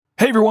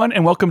Hey everyone,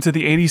 and welcome to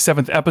the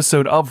 87th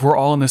episode of We're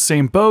All in the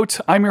Same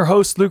Boat. I'm your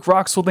host, Luke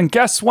Roxwold, and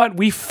guess what?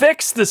 We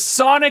fixed the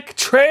Sonic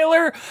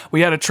trailer.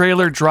 We had a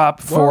trailer drop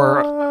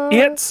for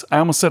it. I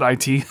almost said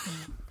IT.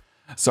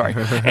 Sorry.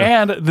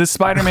 And the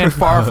Spider-Man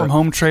Far From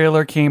Home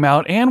trailer came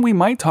out, and we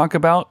might talk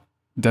about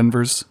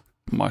Denver's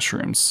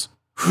mushrooms.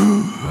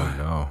 Oh,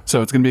 no.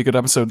 So it's going to be a good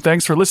episode.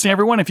 Thanks for listening,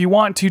 everyone. If you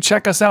want to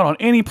check us out on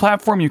any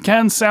platform you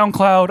can,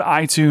 SoundCloud,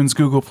 iTunes,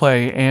 Google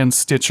Play, and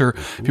Stitcher.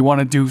 If you want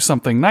to do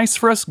something nice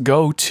for us,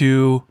 go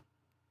to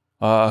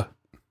the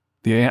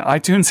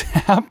iTunes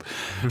app,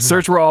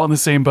 search We're All in the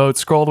Same Boat,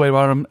 scroll all the way to the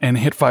bottom, and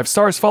hit 5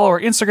 stars. Follow our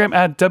Instagram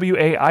at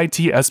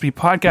WAITSB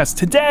Podcast.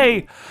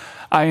 Today,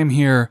 I am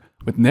here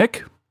with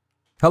Nick.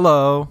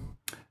 Hello.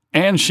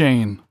 And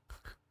Shane.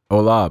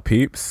 Hola,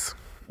 peeps.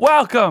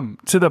 Welcome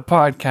to the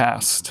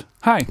podcast.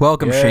 Hi.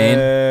 Welcome, Yay. Shane.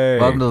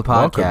 Welcome to the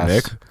podcast. Welcome,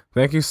 Nick.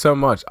 Thank you so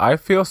much. I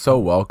feel so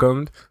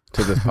welcomed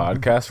to this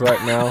podcast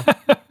right now.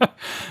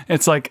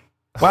 It's like,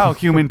 wow,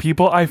 human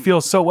people, I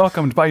feel so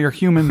welcomed by your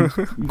human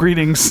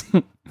greetings.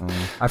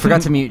 I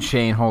forgot to mute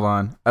Shane. Hold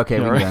on. Okay,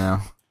 we can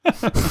go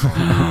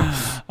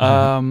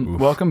now.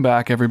 Welcome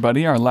back,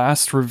 everybody. Our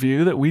last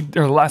review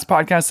last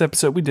podcast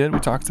episode we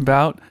talked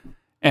about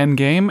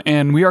Endgame,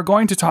 and we are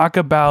going to talk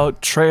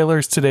about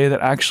trailers today that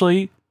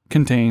actually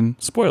contain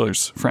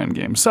spoilers for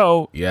Endgame.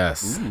 So,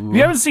 Yes. if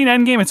you haven't seen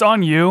Endgame, it's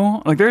on you.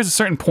 Like, there's a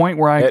certain point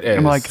where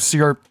I'm like, it's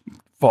your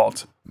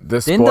fault. The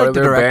Didn't spoiler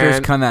the directors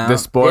ban, come out? The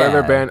spoiler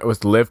Yeah. ban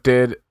was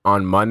lifted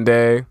on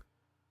Monday.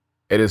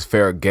 It is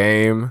fair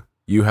game.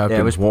 You have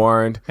been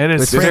warned. It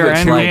is This fair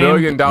is a Endgame. $2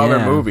 billion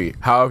Yeah. movie.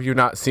 How have you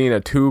not seen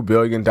a $2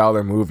 billion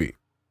movie?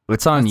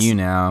 It's on you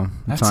now.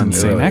 That's on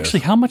insane. You. Really Actually,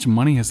 how much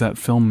money has that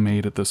film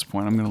made at this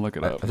point? I'm going to look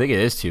it I up. think it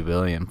is $2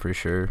 billion for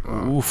sure.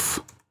 Oof.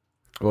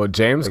 Well,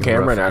 James Like a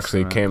Cameron rough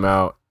actually estimate. came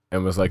out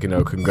and was like,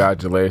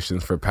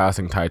 congratulations for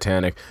passing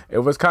Titanic. It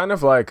was kind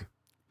of like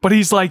But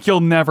he's like, you'll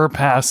never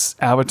pass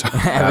Avatar.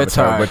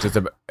 Avatar. which is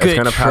it's Good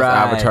going to pass try.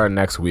 Avatar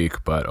next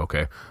week, but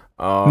okay.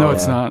 No,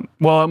 it's not.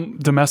 Well,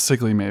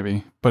 domestically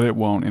maybe, but it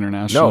won't No,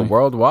 internationally.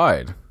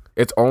 worldwide.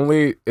 It's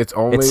only. It's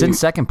in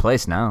second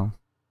place now.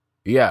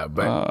 Yeah,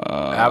 but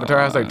Avatar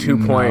has like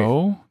 2.6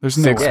 No, there's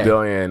no way.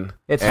 billion.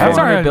 It's And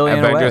 400 billion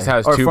Avengers away.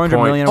 has Or 2 400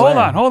 million away.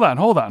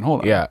 Hold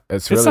on. Yeah,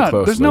 it's It's really not.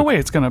 close. There's no Luke. way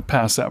it's gonna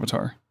pass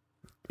Avatar.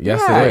 Yes,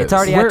 Yeah, it is. it's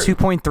already at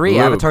 2.3. Luke.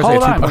 Avatar's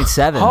Hold at on.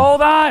 2.7.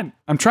 Hold on.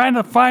 I'm trying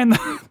to find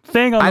the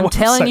thing on the I'm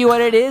telling website. you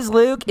what it is,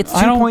 Luke. It's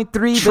I don't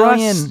 2.3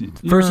 trust billion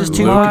versus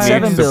your Luke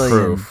 2.7 needs the billion.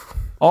 proof.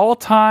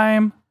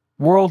 All-time Can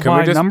we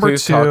worldwide just number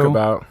please 2. talk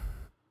about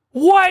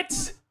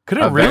What? Could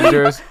it really?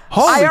 Avengers?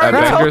 Holy I already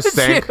crap. Avengers told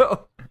sank. you.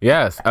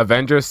 Yes,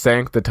 Avengers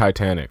sank the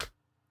Titanic.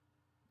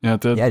 Yeah,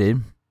 it did. Yeah,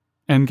 dude.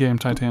 Endgame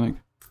Titanic.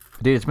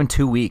 Dude, it's been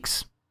 2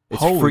 weeks. It's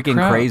Holy freaking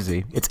crap.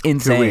 crazy. It's 2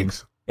 insane.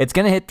 weeks. It's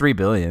gonna hit 3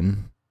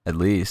 billion at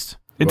least.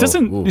 It Whoa,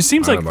 doesn't. ooh, It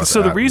seems I like don't know about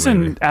so. The that,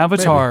 reason maybe.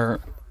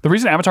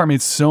 Avatar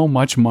made so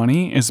much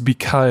money is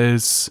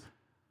because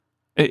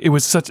it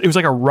was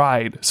like a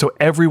ride. So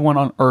everyone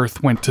on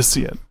Earth went to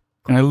see it,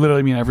 and I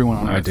literally mean everyone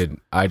on Earth.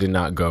 I did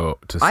not go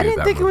to see I didn't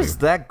that think movie. it was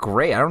that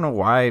great. I don't know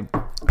why.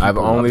 I've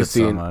people only loved it so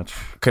seen much.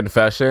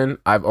 Confession.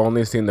 I've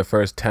only seen the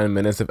first 10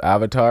 minutes of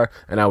Avatar,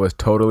 and I was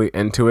totally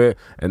into it.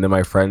 And then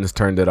my friends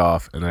turned it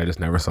off, and I just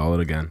never saw it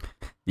again.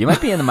 You might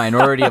be in the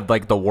minority of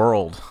like the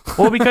world.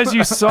 Well, because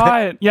you saw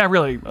it. Yeah,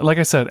 really. Like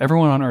I said,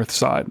 everyone on Earth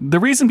saw it. The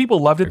reason people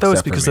loved it though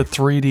is Except for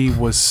because the 3D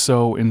was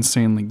so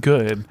insanely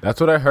good. That's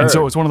what I heard. And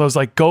so it was one of those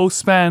like, go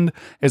spend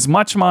as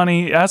much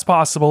money as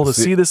possible to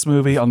see this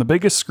movie on the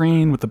biggest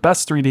screen with the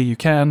best 3D you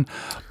can.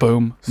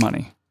 Boom,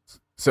 money.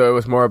 So it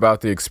was more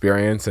about the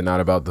experience and not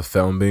about the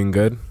film being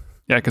good.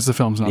 Yeah, because the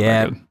film's not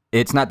Yeah, that good.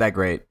 it's not that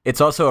great.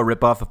 It's also a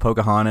ripoff of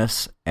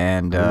Pocahontas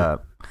and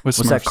With what's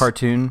that Smurfs.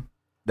 cartoon?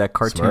 That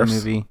cartoon Smurfs?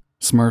 movie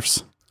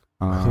Smurfs,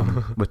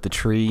 with the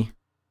tree.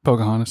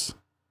 Pocahontas,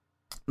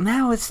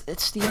 No, it's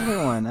the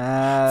other one.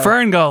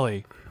 Fern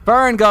Gully.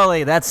 Fern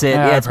Gully. That's it.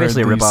 Yeah, I've it's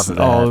basically a heard ripoff of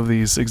all that. of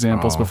these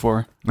examples Oh.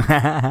 before.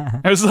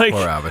 I was like,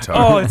 Poor Avatar.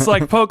 oh, it's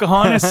like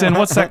Pocahontas and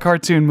what's that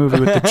cartoon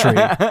movie with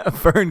the tree?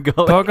 Fern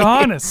Gully.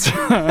 Pocahontas.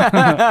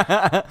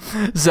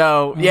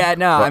 So yeah,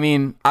 no, I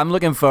mean, I'm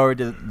looking forward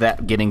to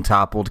that getting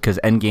toppled because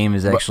Endgame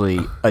is actually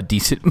a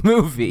decent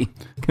movie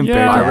compared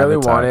Yeah. to I really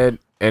Avatar. wanted,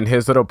 in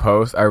his little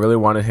post, I really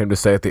wanted him to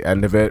say at the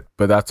end of it,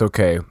 but that's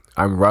okay.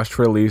 I'm rush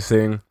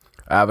releasing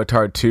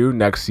Avatar 2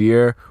 next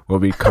year. Will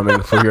be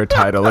coming for your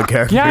title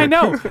again. Yeah, I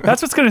know.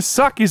 That's what's gonna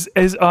suck is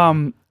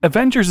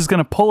Avengers is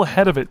gonna pull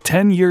ahead of it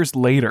 10 years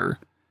later.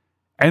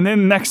 And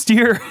then next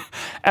year,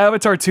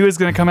 Avatar 2 is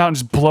going to come out and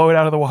just blow it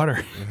out of the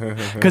water.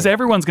 Because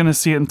everyone's going to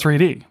see it in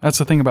 3D. That's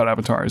the thing about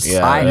Avatars. Yeah,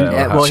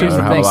 well, here's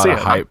the have thing. a lot of See it.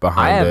 hype I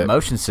behind have it.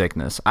 motion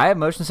sickness.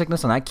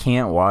 and I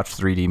can't watch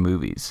 3D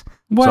movies.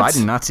 What? So I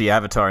did not see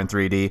Avatar in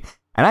 3D,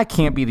 and I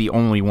can't be the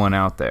only one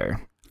out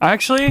there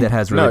Actually, that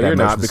has really No, bad you're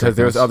not, motion because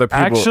there's sickness. other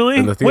people actually,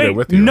 in the theater wait,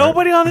 with you. right?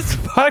 nobody on this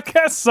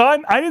podcast saw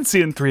it. I didn't see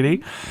it in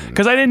 3D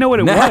because I didn't know what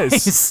it was.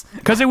 Nice.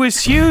 Because it was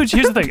huge.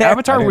 Here's the thing: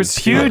 Avatar didn't was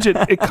see huge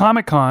at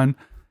Comic-Con,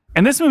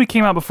 And this movie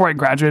came out before I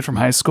graduated from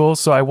high school,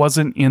 so I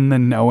wasn't in the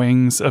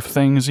knowings of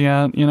things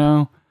yet, you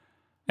know?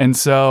 And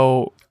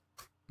so...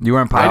 You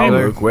weren't Wow,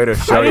 popular. Luke, way to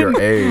show your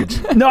age.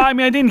 No, I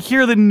mean, I didn't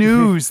hear the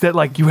news that,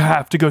 like, you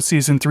have to go see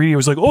this in 3D. It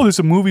was like, oh, there's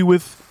a movie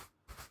with,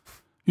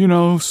 you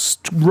know,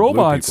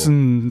 robots people.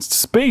 and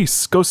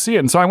space. Go see it.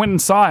 And so I went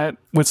and saw it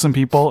with some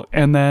people,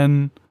 and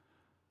then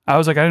I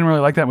was like, I didn't really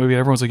like that movie.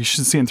 Everyone was like, you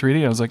should see it in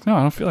 3D. I was like, no,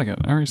 I don't feel like it.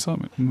 I already saw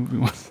the movie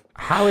once.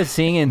 How is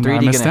seeing it in No, I 3D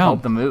going missed to out.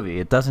 help the movie?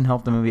 It doesn't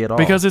help the movie at all.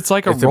 Because it's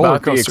like a It's roller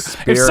about the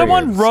coaster. If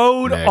someone experience,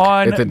 rode Nick.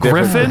 on It's a different-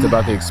 Griffin, it's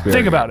about the experience.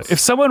 think about it. If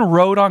someone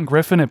rode on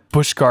Griffin at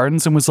Busch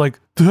Gardens and was like,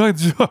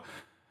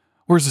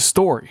 where's the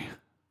story?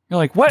 You're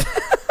like, what?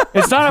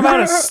 It's not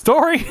about a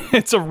story.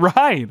 It's a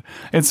ride.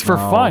 It's for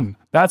fun.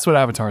 That's what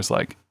Avatar's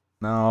like.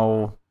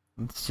 no,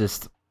 it's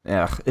just.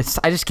 I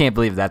just can't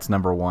believe that's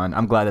number one.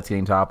 I'm glad that's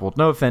getting toppled.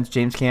 No offense,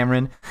 James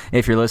Cameron,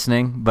 if you're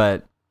listening,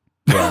 but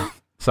yeah,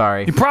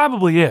 sorry. He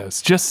probably is.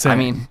 Just saying. I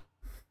mean,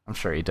 I'm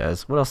sure he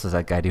does. What else does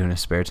that guy do in his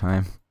spare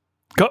time?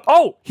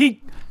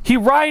 He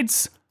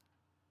rides.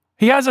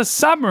 He has a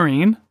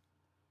submarine,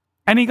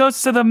 and he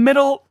goes to the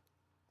middle,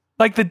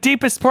 like the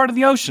deepest part of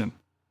the ocean.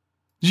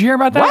 Did you hear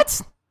about that?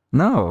 What?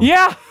 No.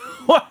 Yeah.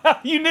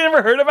 You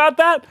never heard about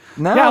that?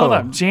 No. Yeah, hold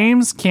up.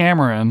 James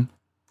Cameron,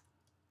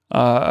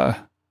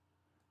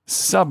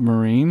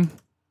 submarine, Maybe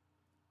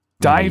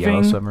a yellow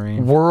diving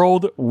submarine.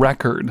 world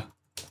record.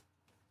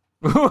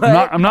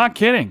 I'm not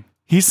kidding.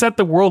 He set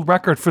the world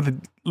record for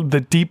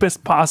the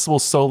deepest possible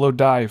solo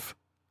dive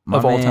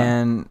of all time.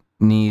 Man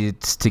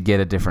needs to get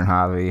a different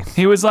hobby.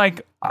 He was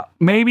like,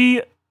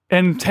 maybe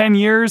in 10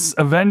 years,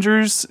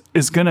 Avengers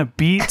is going to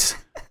beat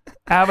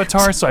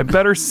Avatar, so I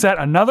better set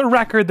another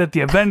record that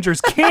the Avengers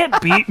can't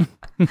beat.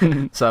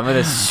 So I'm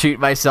gonna shoot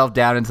myself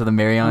down into the I'm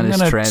Marianas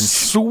gonna Trench.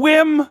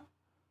 swim.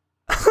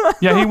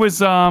 Yeah, he was,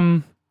 how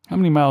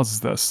many miles is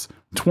this?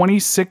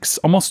 26,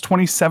 almost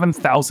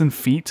 27,000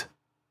 feet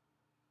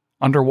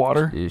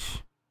underwater.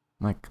 Ish.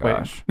 My Wait,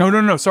 gosh.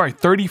 no, sorry.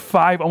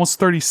 35, almost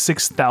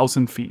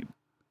 36,000 feet.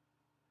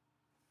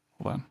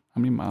 Hold on. How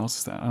many miles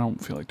is that? I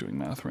don't feel like doing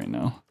math right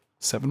now.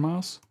 7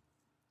 miles?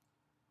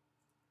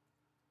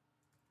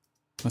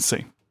 Let's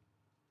see.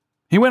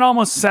 He went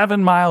almost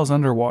 7 miles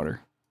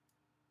underwater.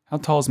 How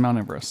tall is Mount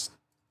Everest?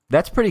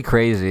 That's pretty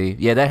crazy.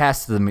 Yeah, that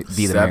has to be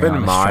the 7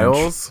 Marianas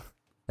miles? Trench.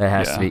 That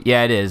has Yeah. to be.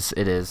 Yeah, it is.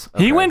 It is.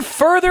 He Okay. went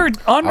further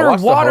whole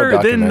underwater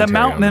than the documentary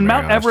mountain, on the and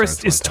Mount Marianas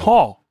Everest Trench is one time.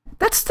 tall.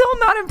 That's still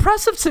not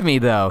impressive to me,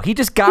 though. He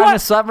just got in What? a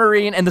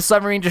submarine, and the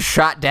submarine just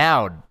shot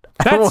down.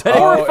 That's What?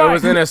 horrifying. it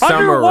was in a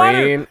Underwater,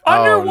 submarine? Oh, no,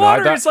 I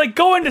underwater thought- is like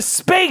going to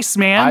space,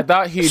 man. I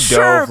thought he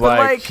Sure, dove but,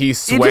 like he you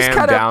just swam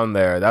kinda- down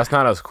there. That's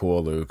not as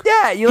cool, Luke.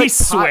 Yeah, you He like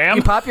swam?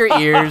 You pop your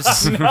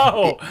ears.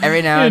 No.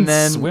 Every now He and didn't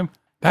then. swim.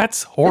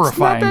 That's It's not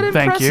horrifying. that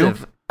Thank you.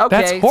 impressive. Okay,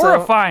 That's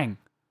horrifying.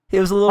 So it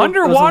was a little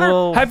Underwater. It was, a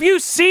little, Have you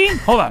seen?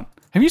 Hold on.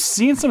 Have you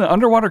seen some of the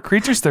underwater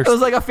creatures? They're it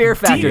was like a fear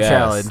factor Yes.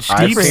 challenge.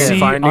 I've Deep seen sea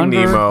Finding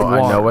Nemo. I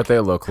underwater. know what they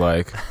look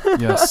like.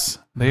 yes,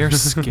 they are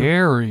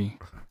scary.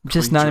 I'm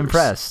just not creatures.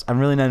 impressed. I'm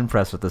really not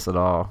impressed with this at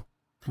all.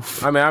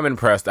 I mean, I'm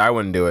impressed. I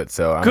wouldn't do it,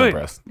 so I'm Good.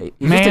 impressed. He's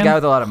just a Man. guy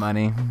with a lot of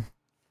money.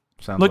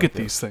 Sounds Look like at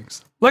it. these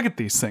things. Look at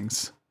these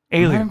things.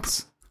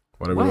 Aliens.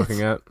 What are What? we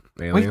looking at?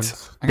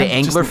 Aliens? I The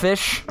gotta just-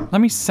 anglerfish. Let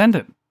me send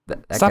it. That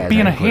Stop guy's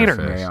being a anglerfish. hater.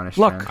 Marianas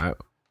Look. Trench.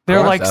 They're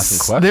was like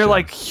asking they're questions.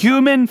 like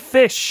human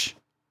fish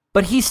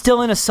But he's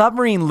still in a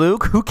submarine,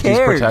 Luke. Who He's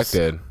cares?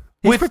 protected.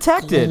 He's with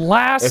protected.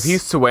 glass. If he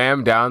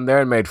swam down there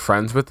and made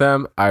friends with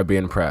them, I'd be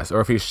impressed. Or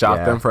if he shot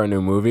Yeah. them for a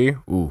new movie,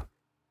 ooh.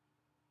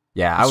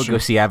 Yeah, I would True. go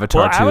see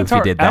Avatar 2 if he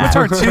did that.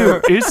 Avatar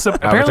 2 is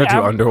apparently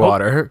Avatar 2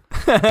 underwater.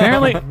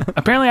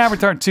 apparently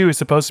Avatar 2 is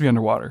supposed to be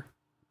underwater.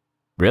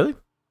 Really?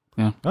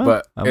 Yeah. Oh,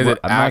 But I'm is not it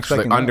actually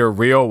expecting that. under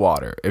real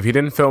water? If he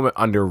didn't film it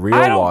under I real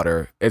don't-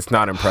 water, it's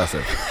not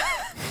impressive.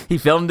 He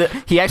filmed it.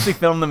 He actually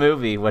filmed the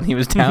movie when he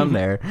was down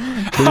there.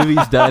 The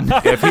movie's done.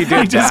 If he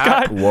did He just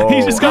that, got whoa,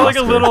 he's just got like a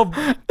Oscar. little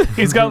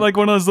he's got like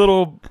one of those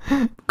little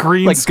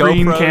green Like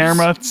screen GoPros.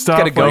 camera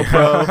stuff. He's got a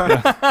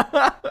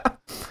GoPro.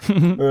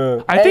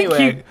 I think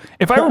Anyway.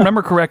 if I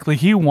remember correctly,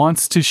 he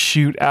wants to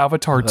shoot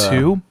Avatar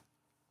 2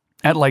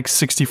 at like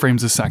 60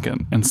 frames a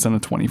second instead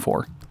of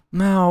 24.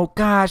 No,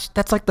 gosh,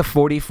 that's like the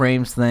 40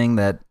 frames thing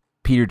that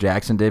Peter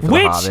Jackson did for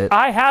Which The Hobbit.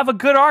 I have a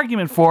good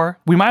argument for.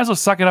 We might as well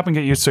suck it up and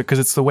get used to it because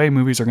it's the way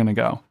movies are going to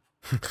go.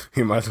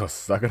 He might as well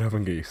suck it up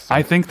and get used to it.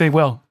 I think they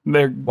will.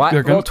 They're Why-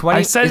 going. well, 20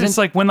 I said it's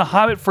isn't- like when The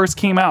Hobbit first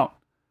came out.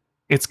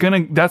 It's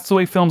gonna. That's the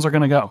way films are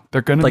gonna go.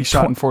 They're gonna be Like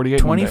shot in 48.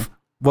 20 one day.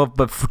 well,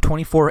 but for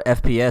 24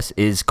 FPS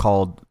is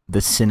called the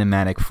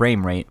cinematic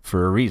frame rate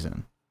for a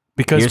reason.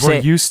 Because You're we're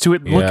saying- used to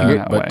it looking Yeah,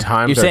 that but way.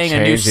 times You're are saying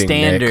changing, a new Nick.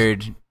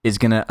 standard is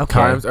gonna. Okay,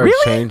 Times are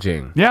really?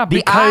 changing. Yeah, The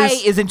because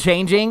eye isn't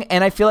changing,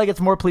 and I feel like it's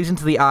more pleasing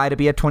to the eye to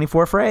be at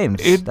 24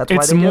 frames. That's why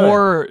it's they do it.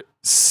 more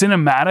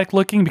cinematic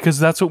looking because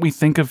that's what we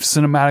think of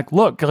cinematic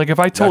look. Like if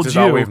I That's told just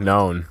all you, we've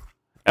known.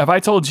 if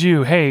I told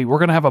you, hey, we're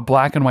gonna have a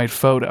black and white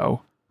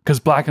photo because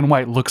black and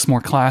white looks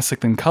more classic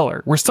than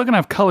color. We're still gonna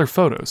have color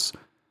photos.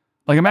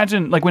 Like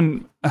imagine like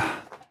when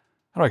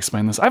how do I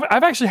explain this?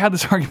 I've actually had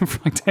this argument for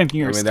like 10 I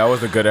years. mean, that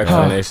was a good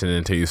explanation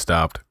until you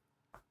stopped.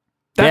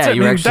 You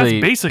were actually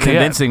that's basically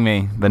convincing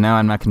me, but now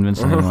I'm not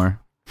convinced anymore.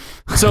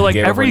 So like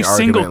Gave up on every your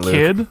single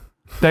argument, kid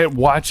that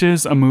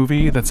watches a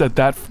movie that's at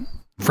that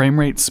frame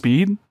rate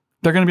speed,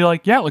 they're going to be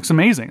like, yeah, it looks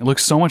amazing. It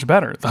looks so much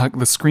better.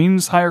 The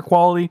screen's higher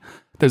quality.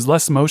 There's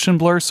less motion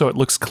blur, so it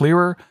looks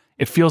clearer.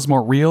 It feels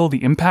more real.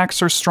 The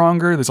impacts are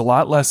stronger. There's a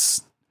lot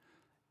less.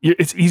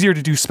 It's easier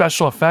to do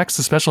special effects.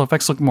 The special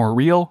effects look more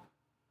real.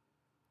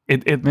 The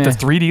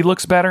 3D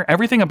looks better.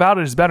 Everything about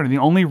it is better. The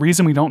only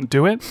reason we don't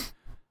do it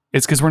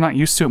is because we're not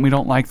used to it and we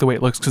don't like the way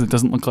it looks because it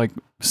doesn't look like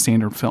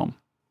standard film.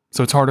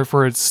 So it's harder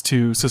for us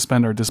to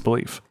suspend our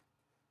disbelief.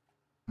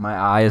 My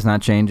eye is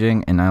not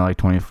changing, and I like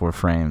 24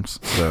 frames.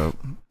 So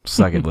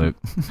suck it, Luke.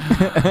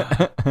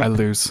 I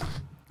lose.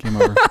 Game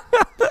over.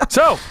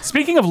 So,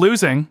 speaking of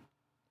losing,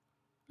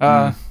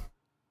 Sonic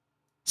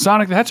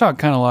the Hedgehog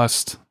kind of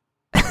lost.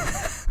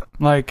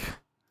 Like,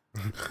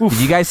 oof.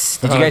 Did you guys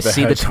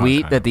see the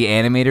tweet that the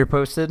animator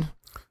posted?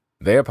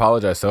 They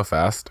apologize so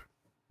fast.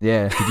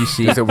 Yeah. Did you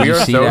see? They said, we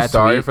are so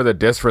sorry tweet? for the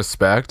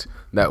disrespect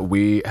that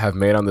we have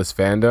made on this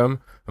fandom.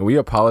 And we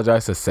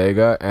apologize to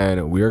Sega,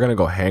 and we're going to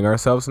go hang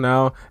ourselves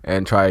now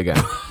and try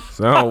again.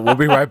 So we'll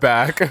be right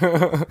back.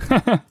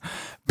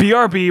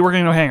 BRB, we're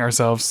going to go hang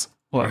ourselves.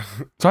 Look,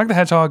 Sonic the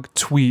Hedgehog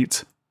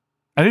tweet.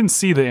 I didn't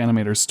see the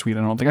animator's tweet,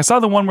 I don't think. I saw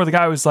the one where the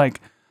guy was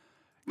like,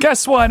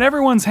 guess what?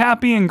 Everyone's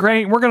happy and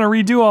great. We're going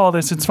to redo all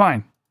this. It's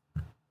fine.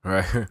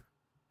 Right.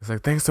 It's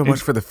like, thanks so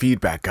much for the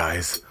feedback,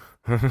 guys.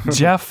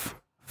 Jeff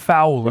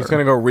Fowler. We're just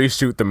going to go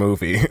reshoot the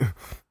movie.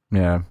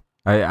 Yeah.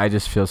 I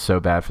just feel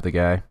so bad for the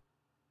guy.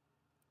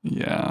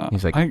 Yeah.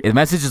 He's like, the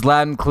message is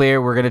loud and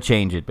clear. We're going to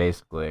change it,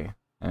 basically.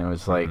 And it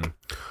was like...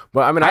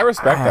 Well, I mean, I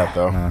respect that,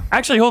 though.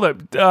 Actually, hold up.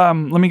 Let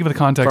me give the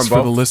context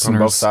for the listeners. From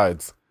both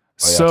sides.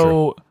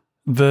 So,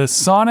 the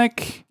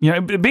Sonic...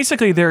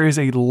 basically, there is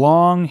a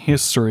long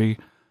history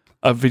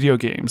of video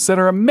games that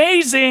are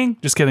amazing.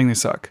 Just kidding, they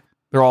suck.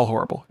 They're all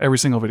horrible. Every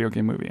single video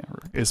game movie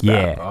ever is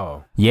bad. Yeah.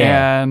 Oh.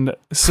 Yeah. And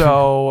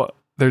so,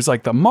 there's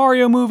like the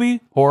Mario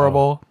movie,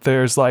 horrible.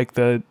 There's like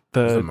the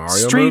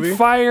Street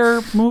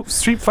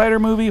Fighter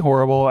movie,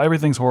 horrible.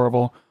 Everything's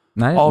horrible.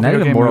 All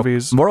video game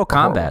movies. Mortal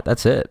Kombat,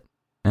 that's it.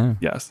 Yeah.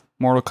 Yes.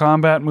 Mortal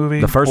Kombat movie.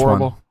 The first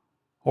horrible. one.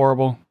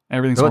 Horrible.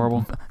 Everything's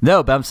horrible.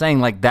 No, but I'm saying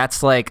like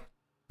that's like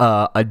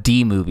a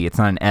D movie. It's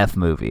not an F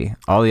movie.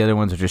 All the other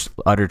ones are just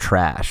utter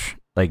trash.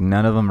 Like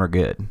none of them are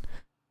good.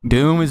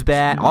 Doom is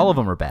bad. All of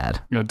them are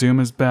bad. Yeah, Doom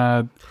is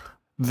bad.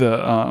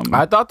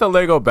 I thought the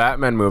Lego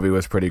Batman movie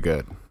was pretty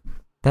good.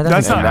 That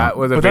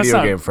was a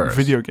video game first.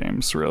 Video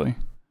games, really.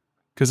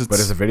 But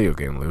it's a video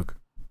game, Luke.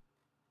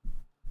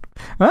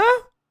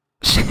 Huh?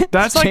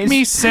 That's like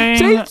me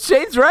saying...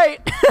 Shane's right.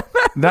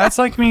 That's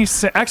like me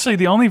saying... Actually,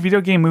 the only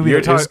video game movie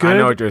that is good... I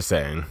know what you're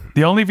saying.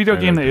 The only video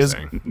game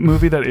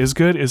movie that is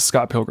good is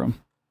Scott Pilgrim.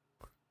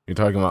 You're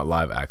talking about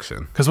live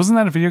action. Because wasn't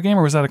that a video game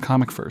or was that a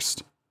comic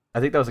first?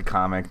 I think that was a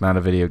comic, not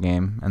a video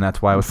game. And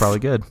that's why it was probably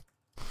good.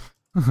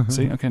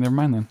 See? Okay, never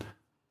mind then.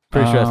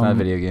 Pretty sure it's not a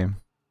video game.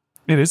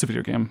 It is a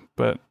video game,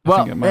 but I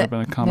think it might have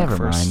been a comic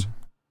first. Mind.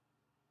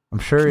 I'm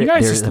sure you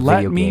guys just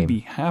let me be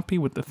happy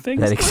with the things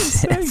that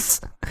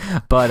exists.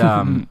 But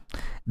I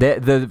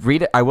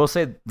will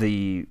say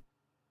it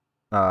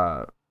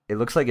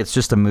looks like it's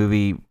just a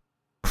movie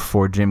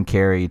for Jim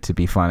Carrey to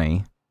be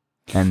funny,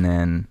 and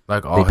then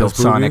like all they built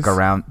Sonic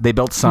around. They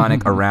built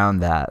Sonic around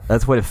that.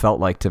 That's what it felt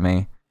like to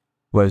me.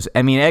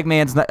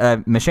 Eggman's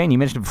not. Machine, you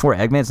mentioned it before.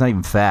 Eggman's not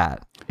even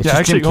fat. It's just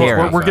actually, Jim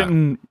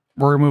Carrey.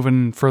 We're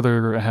moving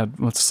further ahead.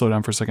 Let's slow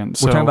down for a second.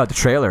 We're talking about the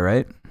trailer,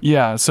 right?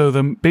 Yeah. So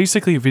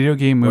basically video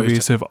game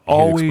movies have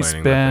always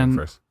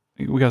been.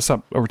 We gotta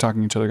stop over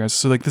talking each other, guys.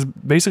 So like this,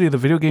 basically the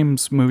video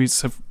games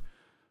movies have.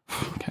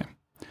 Okay.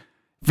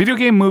 Video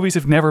game movies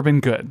have never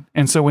been good,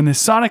 and so when this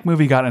Sonic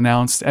movie got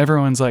announced,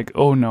 everyone's like,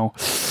 "Oh no,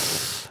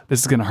 this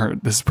is gonna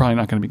hurt. This is probably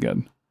not gonna be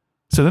good."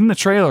 So then the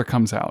trailer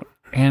comes out,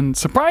 and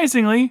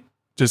surprisingly,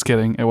 just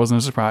kidding, it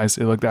wasn't a surprise.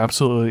 It looked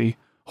absolutely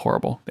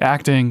horrible. The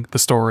acting, the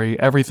story,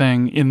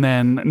 everything, and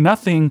then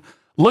nothing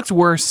looked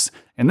worse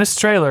in this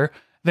trailer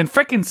than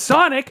freaking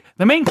Sonic,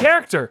 the main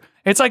character.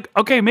 It's like,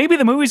 okay, maybe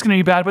the movie's gonna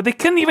be bad, but they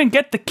couldn't even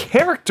get the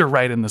character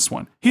right in this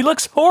one. He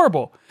looks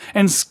horrible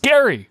and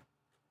scary.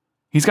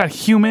 He's got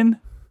human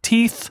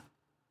teeth.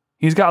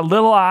 He's got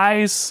little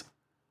eyes.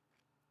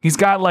 He's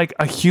got like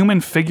a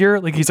human figure.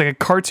 Like he's like a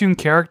cartoon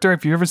character.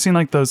 Have you ever seen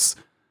like those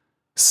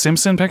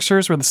Simpson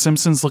pictures where the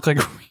Simpsons look like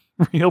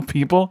real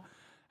people?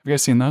 Have you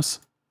guys seen those?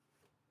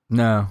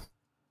 No.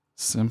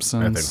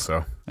 Simpsons. I think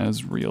so.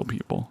 As real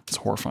people. It's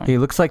horrifying. He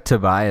looks like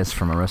Tobias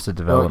from Arrested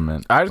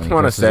Development. I just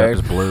want to say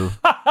blue.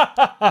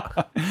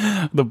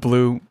 The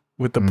blue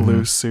with the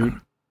blue suit.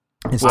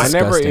 I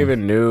never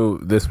even knew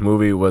this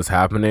movie was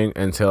happening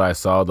until I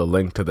saw the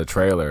link to the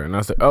trailer. And I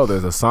was like, oh,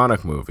 there's a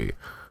Sonic movie.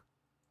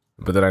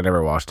 But then I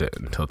never watched it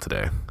until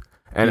today.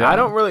 And I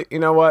don't really, you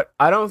know what?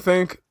 I don't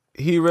think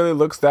he really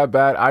looks that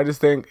bad. I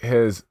just think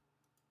his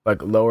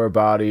like lower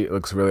body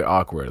looks really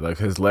awkward. Like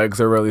his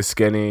legs are really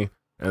skinny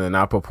and then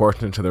not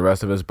proportionate to the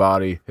rest of his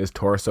body. His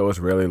torso is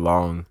really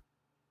long.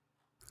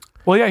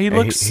 Well, yeah, he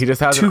looks he just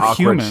has too an awkward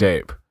human.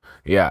 shape.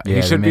 Yeah, Yeah,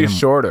 he they should made be him-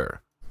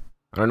 shorter.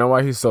 I don't know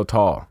why he's so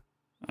tall.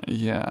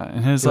 Yeah,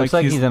 and his It looks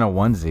like he's he's in a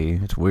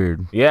onesie. It's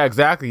weird. Yeah,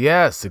 exactly.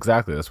 Yes,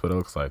 exactly. That's what it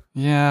looks like.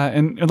 yeah,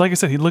 and like I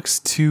said, he looks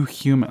too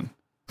human.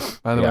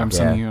 By the way, Yeah. I'm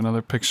sending you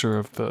another picture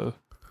of the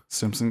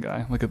Simpson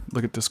guy. Look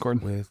at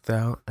Discord.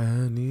 Without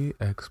any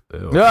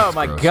explanation. Oh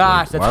my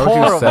gosh, that's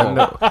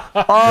horrible.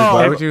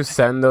 Why would you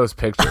send those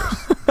pictures?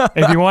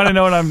 If you want to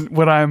know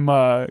what I'm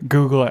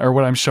Googling or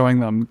what I'm showing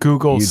them,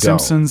 Google You don't.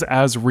 Simpsons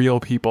as real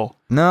people.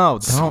 No,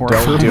 horrible.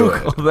 Don't do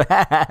it. Google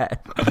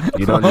that.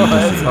 You don't need to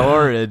That's see it.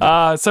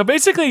 horrid. So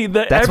basically,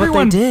 That's what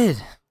they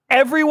did.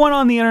 everyone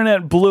on the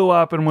internet blew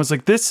up and was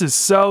like, "This is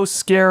so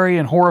scary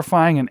and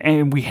horrifying,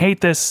 and we hate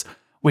this.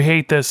 We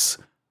hate this.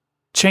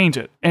 Change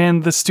it."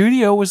 And the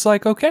studio was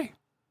like, "Okay,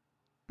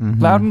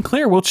 loud and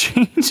clear, we'll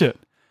change it."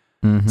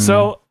 Mhm.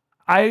 So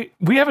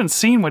we haven't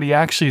seen what he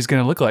actually is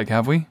going to look like,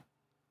 have we?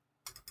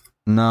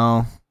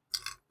 No,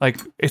 Like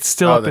it's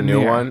still Oh, up the in new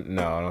the air. one?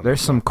 No, I don't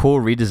there's some cool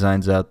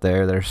redesigns out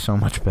there. They're so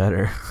much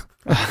better.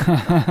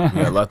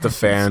 Yeah, let the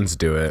fans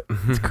do it.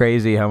 It's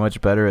crazy how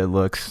much better it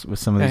looks with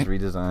some of these Hey.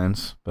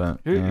 redesigns. But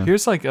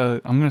Here's like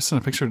I'm going to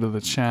send a picture to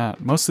the chat.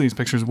 Most of these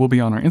pictures will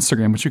be on our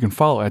Instagram, which you can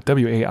follow at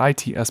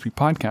WAITSB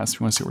Podcast if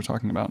you want to see what we're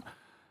talking about.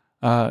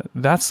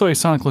 That's the way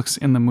Sonic looks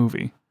in the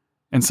movie.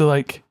 And so,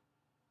 like,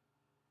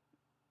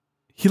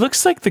 he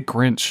looks like the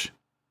Grinch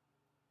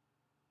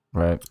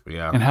right.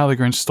 Yeah. and How the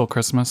Grinch Stole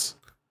Christmas.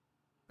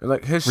 And,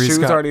 like, his Where he's shoes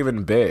got- aren't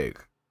even big.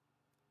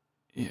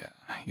 Yeah,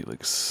 he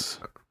looks.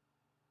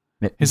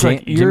 His His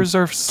like ears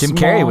are Jim small.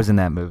 Carrey was in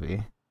that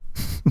movie.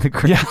 The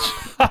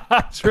Grinch.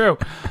 Yeah, true.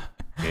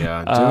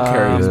 Yeah, Jim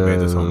Carrey just made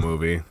this whole Uh,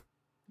 movie.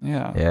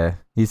 Yeah. Yeah,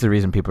 he's the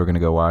reason people are gonna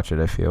go watch it.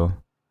 I feel.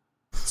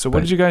 So, what But-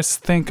 did you guys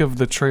think of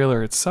the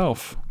trailer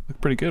itself? Looked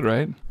pretty good,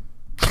 right?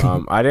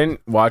 I didn't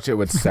watch it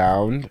with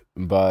sound,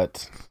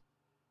 but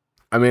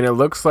I mean, it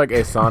looks like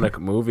a Sonic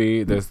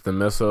movie. There's the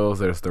missiles,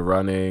 there's the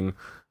running,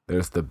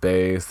 there's the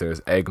bass, there's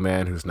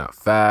Eggman who's not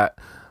fat.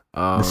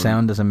 The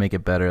sound doesn't make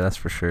it better. That's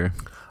for sure.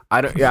 I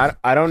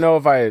don't know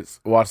if I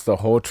watched the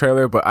whole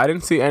trailer, but I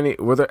didn't see any.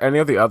 Were there any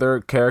of the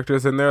other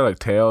characters in there, like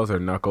Tails or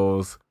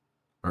Knuckles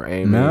or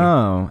Amy?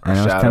 No, or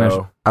and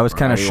Shadow, I was or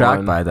kind of shocked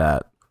anyone? by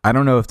that. I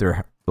don't know if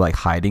they're like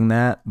hiding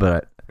that,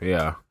 but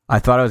Yeah, I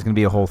thought it was gonna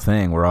be a whole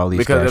thing where all these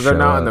because guys if they're show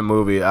not up. in the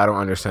movie, I don't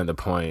understand the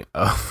point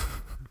of.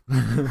 I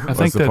What's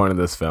think the that point of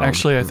this film?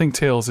 actually, I think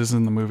Tails is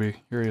in the movie.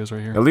 Here he is,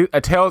 right here. At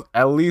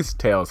least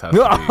Tails has to be.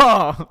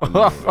 Oh, in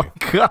the movie.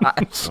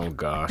 gosh, Oh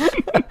gosh.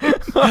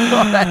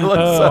 that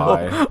looks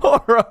Why? so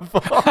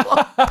horrible.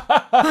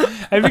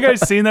 Have you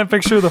guys seen that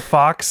picture of the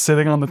fox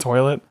sitting on the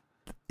toilet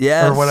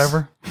Yes, or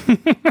whatever?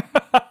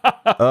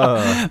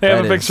 Oh, They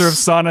have that a picture of is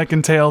Sonic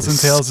and Tails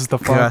is the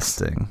fox.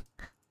 disgusting.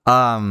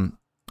 Oh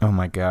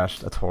my gosh,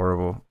 that's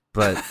horrible.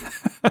 But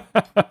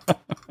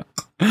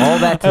all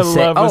that to I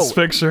say, love this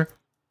picture.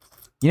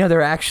 you know,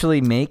 they're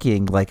actually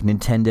making like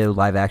Nintendo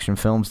live action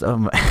films.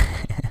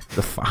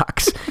 The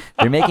Fox.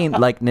 They're making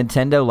like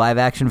Nintendo live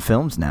action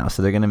films now.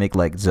 So they're going to make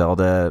like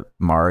Zelda,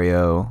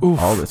 Mario, Oof.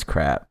 all this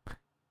crap.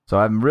 So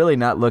I'm really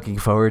not looking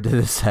forward to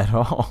this at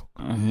all.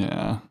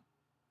 Yeah.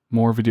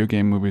 More video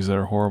game movies that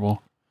are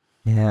horrible.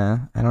 Yeah.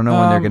 I don't know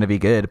when they're going to be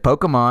good.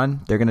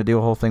 Pokemon. They're going to do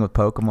a whole thing with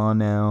Pokemon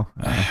now.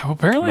 Well,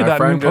 apparently My that new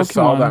friend just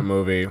saw Pokemon. that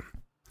movie.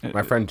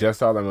 My friend just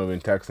saw that movie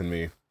and texted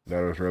me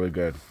that it was really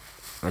good.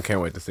 I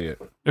can't wait to see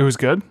it. It was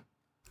good.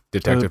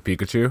 Detective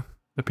Pikachu.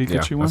 The Yeah,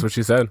 Pikachu one. that's what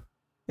she said.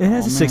 It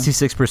has Oh, a man.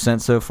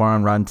 66% so far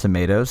on Rotten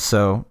Tomatoes.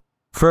 So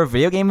for a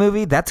video game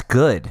movie, that's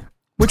good.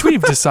 Which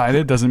we've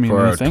decided doesn't mean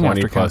For a anything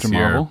after 20-plus Captain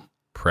year. Marvel.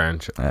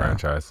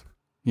 Franchise.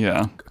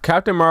 Yeah.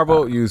 Captain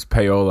Marvel used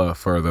payola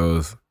for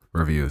those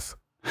reviews.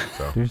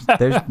 So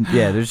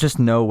There's just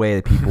no way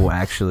that people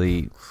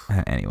actually.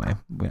 Anyway,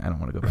 I don't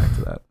want to go back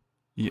to that.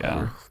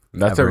 Yeah.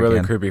 that's Ever a really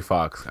again. creepy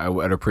fox. I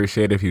would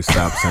appreciate if you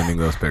stopped sending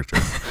those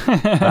pictures.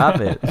 Stop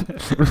it.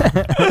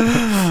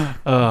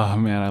 Oh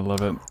man, I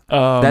love it.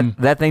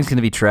 That thing's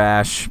gonna be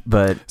trash,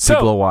 but So-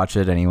 people will watch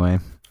it anyway.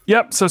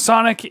 Yep. So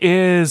Sonic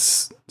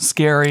is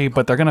scary,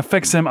 but they're gonna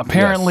fix him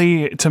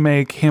apparently to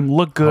make him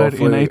look good in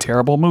Hopefully- a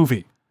terrible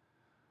movie.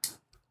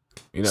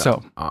 You know,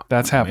 So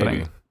that's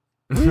happening.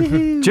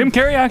 maybe. Jim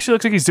Carrey actually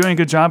looks like he's doing a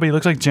good job. But he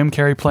looks like Jim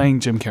Carrey playing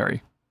Jim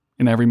Carrey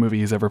in every movie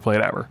he's ever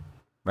played ever.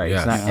 Right. Yes.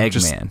 He's not Yeah,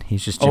 just Eggman.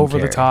 He's just Jim Over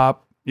the Carrey.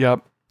 top.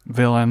 Yep.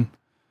 Villain.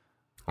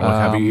 Well,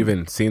 have Um, you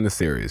even seen the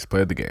series?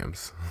 Played the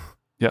games?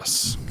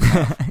 Yes.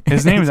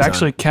 His name is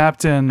actually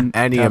Captain.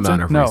 Any Captain?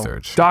 amount of no,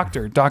 research.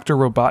 Dr.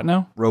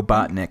 Robotno.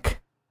 Robotnik.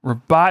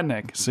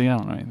 Robotnik. See, I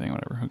don't know anything.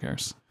 Whatever. Who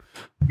cares?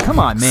 Come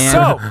on, man.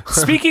 So,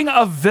 speaking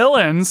of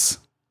villains,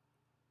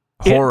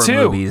 horror It too.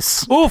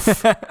 movies.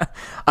 Oof. An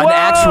Whoa!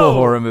 actual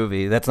horror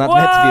movie. That's not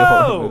meant to be a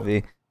Whoa! horror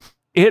movie.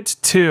 It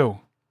too.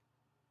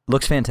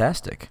 Looks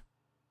fantastic.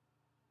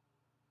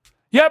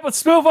 Yep,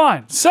 let's move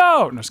on.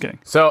 So, no, just kidding.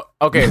 So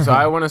okay, so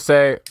I want to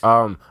say,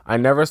 I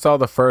never saw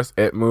the first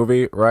It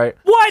movie, right?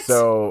 What?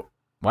 So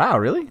Wow,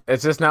 really?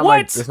 It's just not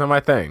What? it's not my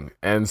thing.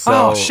 And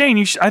so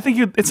Shane, I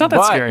think it's not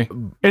that scary.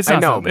 It's not. I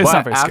know, it's but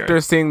not very after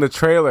scary. seeing the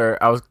trailer,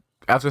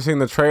 after seeing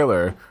the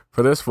trailer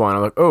for this one,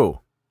 I'm like,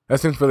 oh, that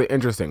seems really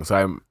interesting. So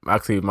I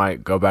actually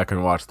might go back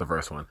and watch the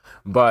first one.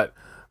 But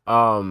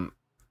I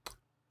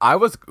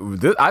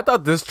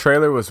thought this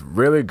trailer was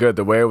really good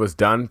the way it was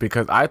done,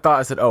 because I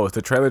said, oh, is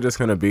the trailer just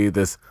gonna be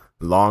this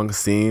long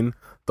scene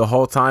the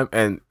whole time?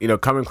 And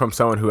coming from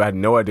someone who had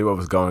no idea what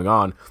was going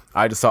on,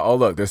 I just saw, oh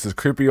look, there's this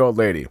creepy old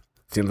lady.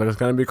 Seems like it's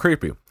gonna be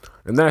creepy.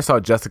 And then I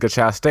saw Jessica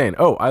Chastain.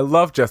 Oh, I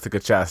love Jessica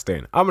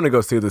Chastain. I'm gonna go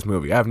see this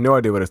movie. I have no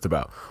idea what it's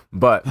about,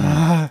 but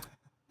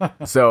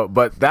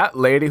but that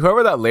lady,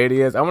 whoever that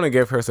lady is, I want to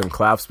give her some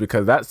claps,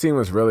 because that scene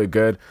was really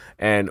good.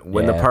 And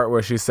when the part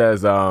where she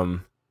says,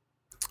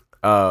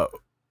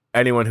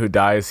 anyone who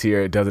dies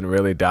here doesn't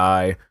really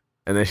die,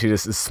 and then she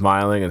just is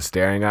smiling and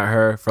staring at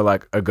her for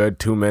like a good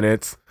 2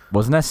 minutes.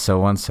 Wasn't that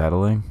so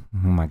unsettling?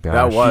 Oh my gosh.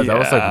 That was. I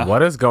was like,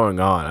 what is going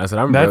on? I said,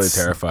 I'm really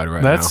terrified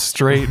right now. That's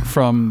straight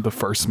from the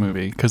first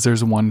movie, because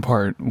there's one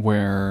part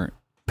where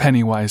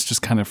Pennywise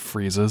just kind of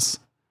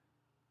freezes.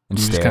 And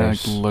he just kind of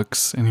like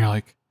looks, and you're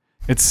like,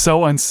 it's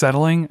so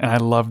unsettling, and I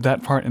loved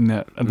that part in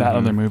that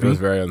other movie. It was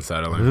very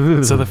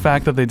unsettling. So the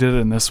fact that they did it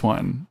in this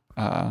one,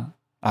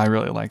 I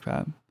really like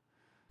that.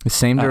 The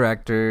same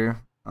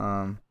director,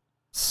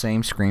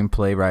 same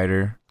screenplay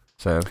writer,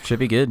 so should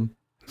be good.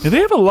 Yeah, they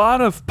have a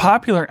lot of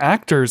popular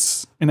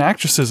actors and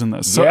actresses in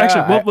this. So Yeah,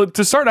 actually,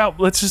 to start out,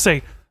 let's just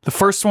say the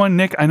first one,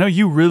 Nick, I know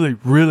you really,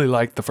 really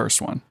liked the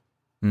first one.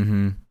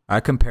 Mm-hmm. I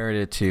compared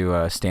it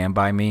to Stand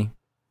By Me,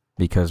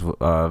 because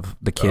of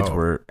the kids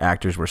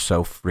actors were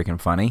so freaking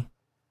funny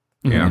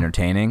and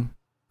entertaining.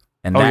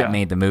 And that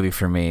made the movie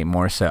for me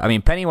more so. I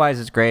mean, Pennywise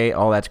is great,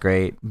 all that's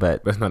great,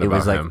 but That's not it about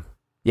was like, him.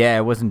 yeah,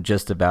 it wasn't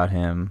just about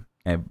him,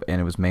 and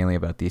it was mainly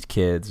about these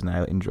kids, and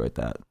I enjoyed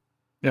that.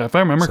 Yeah, if I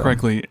remember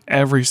correctly,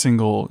 every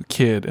single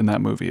kid in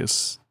that movie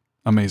is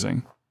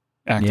amazing,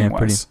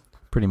 acting-wise.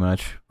 Pretty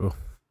much.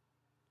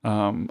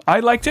 I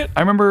liked it. I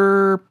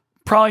remember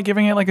probably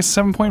giving it like a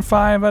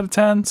 7.5 out of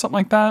 10, something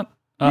like that.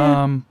 That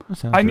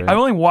sounds right. I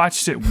only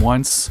watched it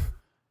once.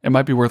 It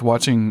might be worth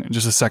watching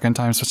just a second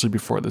time, especially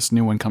before this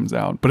new one comes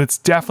out. But it's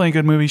definitely a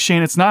good movie.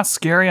 Shane, it's not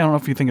scary. I don't know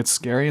if you think it's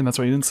scary, and that's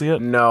why you didn't see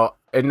it. No.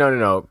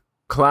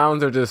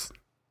 Clowns are just.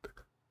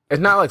 It's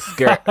not like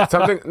scary.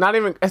 It's not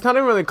even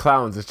really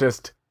clowns. It's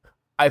just.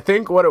 I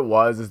think what it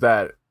was is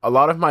that a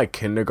lot of my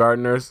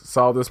kindergartners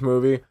saw this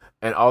movie,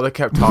 and all they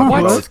kept talking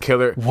about was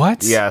killer.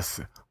 What?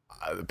 Yes,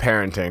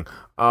 parenting.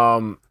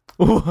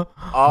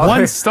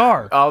 One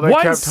star. All they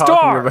One kept star.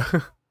 talking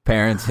about.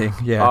 Parenting,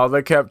 yeah. All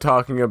they kept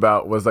talking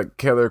about was like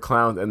killer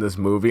clowns in this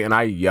movie, and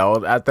I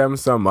yelled at them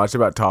so much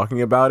about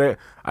talking about it.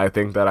 I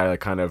think that I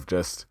kind of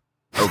just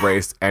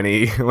erased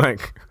any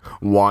like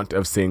want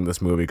of seeing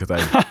this movie, because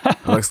I'm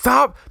like,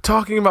 stop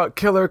talking about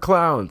killer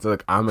clowns. They're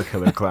like, I'm a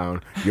killer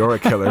clown. You're a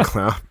killer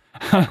clown.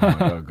 Oh my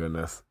god,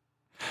 goodness.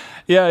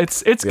 Yeah,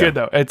 it's good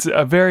though. It's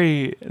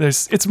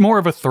it's more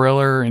of a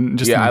thriller and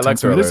just I like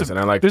thrillers, and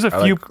I like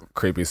few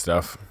creepy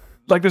stuff.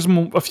 Like there's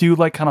a few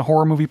like kind of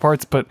horror movie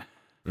parts, but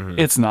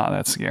it's not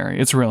that scary.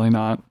 It's really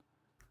not.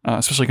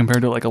 Especially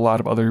compared to like a lot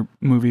of other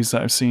movies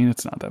that I've seen,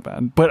 it's not that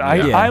bad. But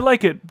I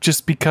like it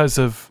just because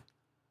of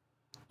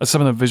some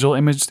of the visual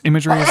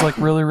imagery is like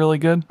really, really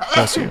good.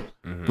 Bless you.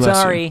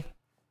 Bless Sorry. you.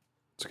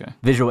 It's okay.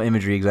 Visual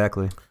imagery,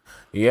 exactly.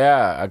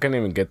 Yeah, I couldn't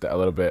even get a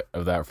little bit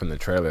of that from the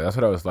trailer. That's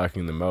what I was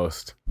liking the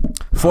most.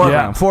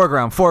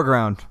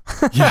 Foreground.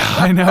 Yeah,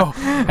 I know.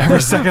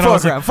 Every second I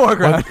was like,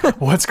 foreground.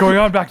 What's going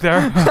on back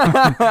there?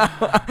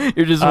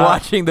 You're just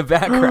watching the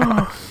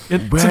background.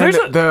 When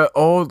the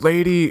old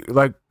lady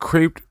like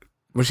creeped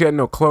when she had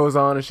no clothes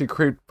on, and she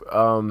creeped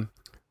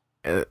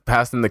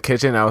past in the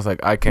kitchen, I was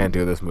like, I can't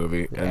do this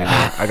movie anymore.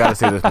 I gotta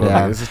see this movie.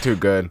 Yeah. This is too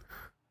good.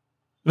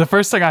 The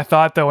first thing I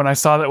thought though when I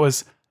saw that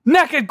was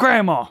naked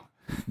grandma.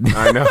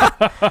 I know.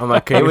 I'm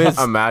like, can you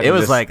imagine? It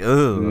was this like,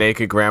 ooh.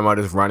 naked grandma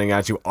just running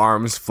at you,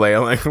 arms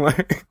flailing.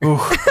 Like,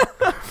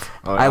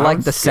 I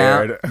like the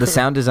sound. The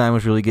sound design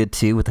was really good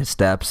too, with the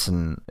steps,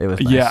 and it was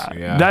nice.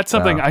 Yeah. That's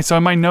something I saw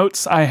in my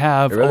notes. I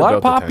have really a lot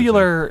of built the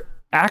popular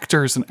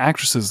actors and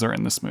actresses that are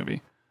in this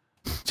movie.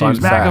 Fun James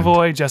fact.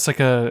 McAvoy,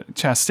 Jessica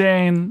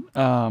Chastain.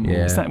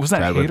 Was that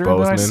Chadwick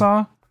Hader that I Boseman.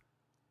 saw?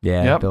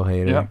 Yeah, Yep. Bill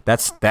Hader. Yep.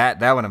 That's that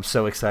one I'm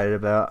so excited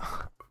about.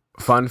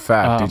 Fun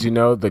fact: did you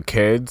know the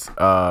kids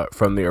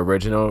from the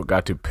original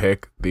got to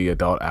pick the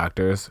adult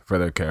actors for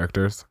their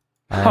characters?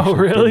 I actually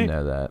really? didn't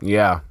know that.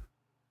 Yeah.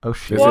 Oh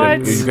shit! They said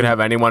What? if you could have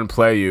anyone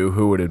play you,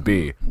 who would it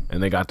be?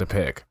 And they got to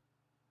pick.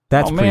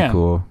 That's Oh, pretty man.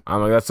 cool. I'm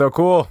like, that's so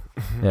cool.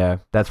 Yeah,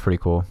 that's pretty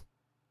cool.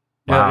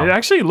 Yeah, Wow. it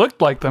actually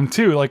looked like them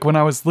too. Like when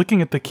I was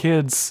looking at the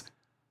kids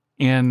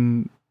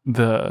in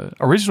the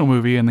original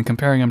movie and then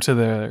comparing them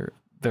to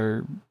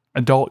their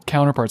adult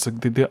counterparts,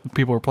 like the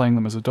people were playing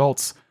them as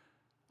adults.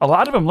 A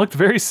lot of them looked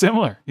very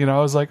similar. You know,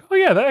 I was like, oh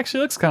yeah, that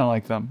actually looks kind of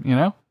like them. You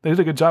know, they did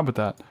a good job with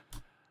that.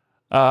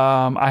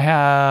 I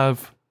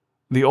have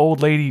the old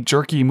lady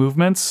jerky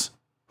movements.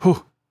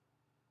 Whew,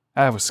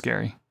 that was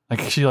scary.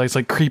 Like she likes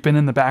like creeping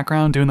in the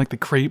background, doing like the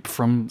creep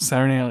from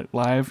Saturday Night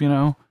Live, you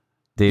know?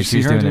 Dude, she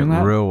was doing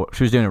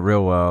it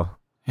real well.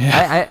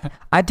 Yeah.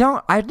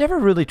 I've never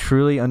really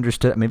truly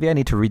understood. Maybe I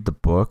need to read the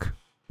book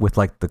with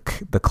like the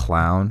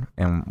clown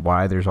and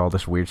why there's all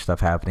this weird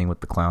stuff happening with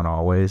the clown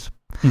always.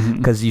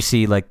 Because you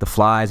see like the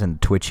flies and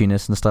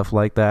twitchiness and stuff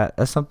like that.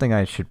 That's something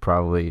I should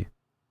probably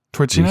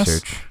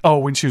research. Oh,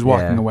 when she was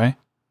walking away?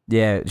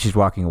 Yeah, she's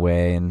walking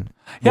away and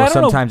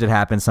sometimes it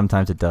happens,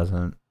 sometimes it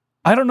doesn't.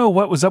 I don't know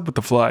what was up with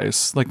the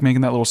flies, like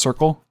making that little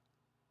circle.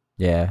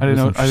 Yeah. I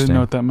didn't know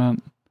what that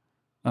meant.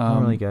 I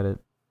don't really get it.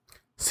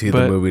 See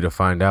the movie to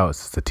find out. It's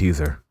just a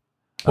teaser.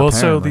 Well,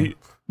 Apparently.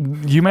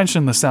 you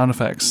mentioned the sound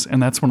effects,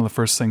 and that's one of the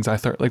first things I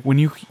thought. Like one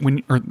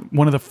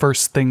of the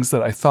first things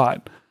that I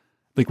thought,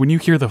 like when you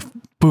hear the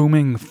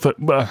booming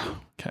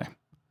okay,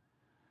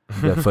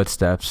 the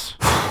footsteps.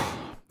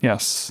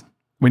 Yes,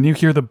 when you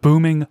hear the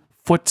booming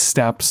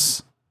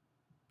footsteps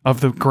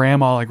of the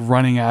grandma like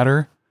running at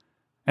her,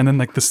 and then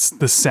like the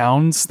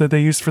sounds that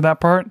they used for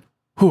that part,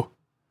 that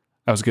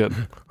was good.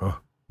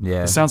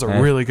 Yeah, the sounds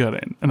are really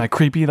good, and that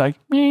creepy like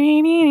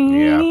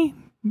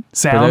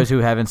sound. For those who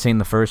haven't seen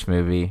the first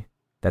movie,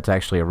 that's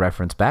actually a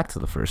reference back to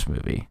the first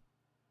movie.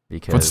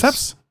 Because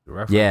footsteps.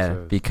 Yeah,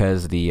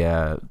 because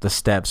the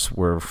steps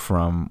were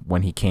from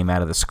when he came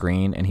out of the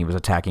screen and he was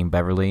attacking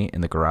Beverly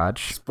in the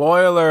garage.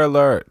 Spoiler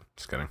alert!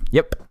 Just kidding.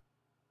 Yep.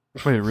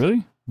 Wait,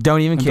 really?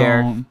 Don't even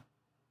care.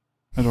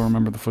 I don't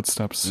remember the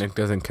footsteps. Nick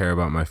doesn't care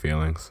about my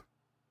feelings.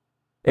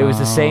 It was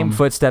the same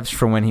footsteps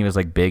from when he was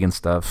like big and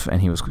stuff,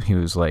 and he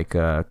was like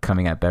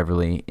coming at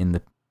Beverly in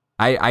the.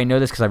 I know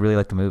this because I really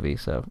like the movie.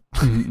 So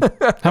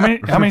how many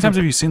times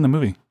have you seen the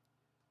movie?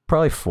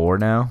 Probably 4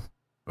 now.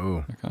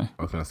 Ooh, okay.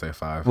 I was gonna say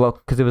 5. Well,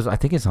 because I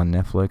think it's on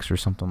Netflix or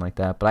something like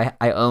that. But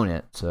I own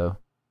it, so.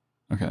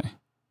 Okay,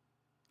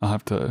 I'll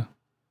have to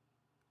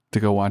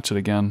go watch it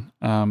again.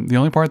 The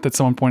only part that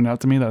someone pointed out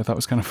to me that I thought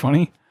was kind of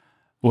funny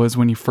was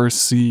when you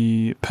first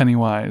see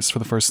Pennywise for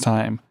the first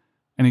time,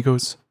 and he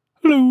goes,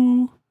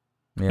 "Hello,"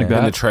 Yeah. like that.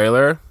 In the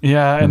trailer.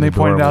 Yeah, and they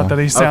pointed out that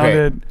he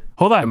sounded. Okay.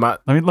 Hold on,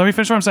 let me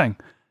finish what I'm saying.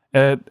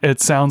 It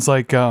sounds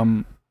like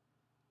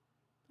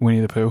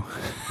Winnie the Pooh.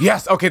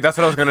 Yes. Okay, that's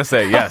what I was gonna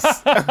say. Yes.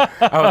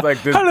 I was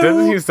like,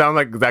 doesn't he sound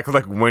like exactly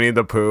like Winnie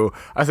the Pooh?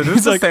 I said, this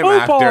is the same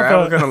actor. I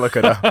was gonna look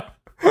it up.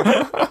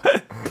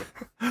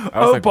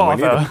 I was like,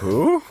 Winnie the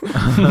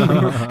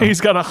Pooh?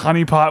 He's got a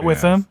honey pot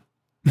with him.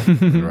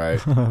 Right.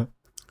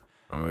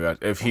 Oh my gosh.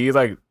 If he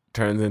like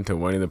turns into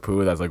Winnie the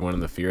Pooh, that's like one of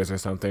the fears or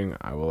something,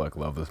 I will like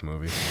love this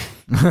movie.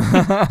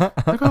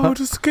 Like, oh,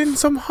 just getting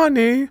some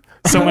honey.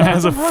 Someone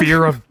has a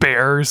fear of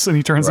bears and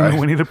he turns into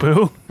Winnie the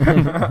Pooh.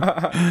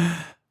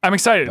 I'm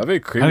excited. That'd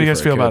be creepy. How do you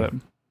guys feel about it?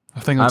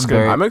 I think that's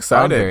good. I'm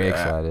excited. I'm very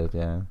excited,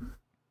 yeah.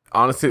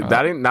 Honestly,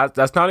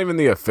 that's not even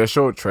the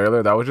official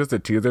trailer. That was just a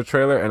teaser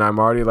trailer, and I'm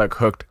already like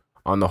hooked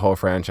on the whole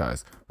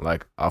franchise,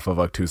 like off of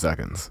like 2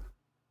 seconds.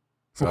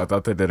 So I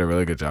thought they did a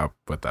really good job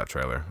with that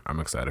trailer. I'm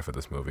excited for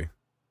this movie.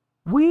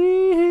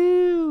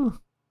 Woo!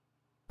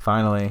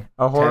 Finally,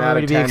 a horror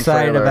movie to be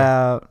excited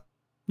about.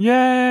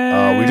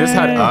 Yay! We just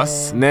had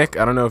Us, Nick.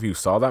 I don't know if you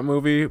saw that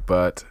movie,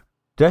 but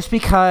just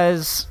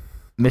because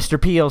Mr.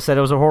 Peel said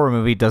it was a horror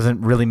movie doesn't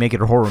really make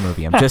it a horror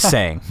movie. I'm just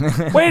saying.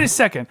 Wait a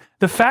second.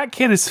 The fat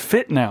kid is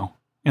fit now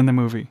in the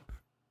movie.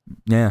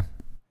 Yeah,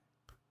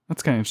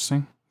 that's kind of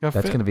interesting.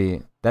 That's gonna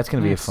be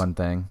a fun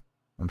thing.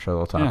 I'm sure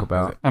they'll talk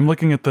about. I'm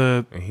looking at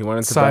the he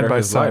wanted to side better by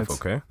his sides. life.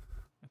 Okay.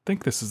 I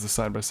think this is the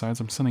side by sides.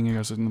 I'm sending you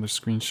guys another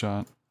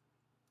screenshot.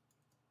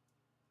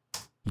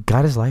 He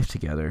got his life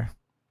together.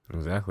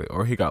 Exactly.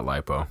 Or he got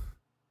lipo.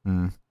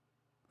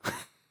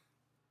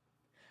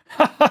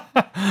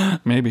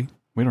 Maybe.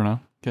 We don't know.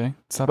 Okay.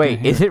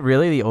 Wait, is it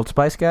really the Old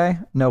Spice guy?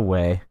 No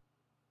way.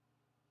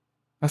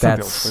 That's not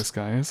the Old Spice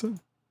guy, is it?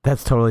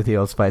 That's totally the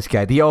Old Spice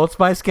guy. The Old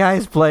Spice guy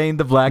is playing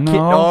the black kid.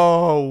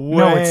 No way.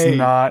 No, it's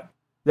not.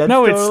 That's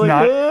totally it's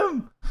not.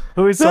 Him.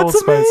 Who is That's Old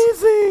Spice?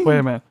 Amazing. Wait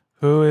a minute.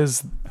 Who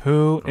is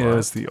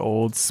the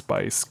Old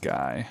Spice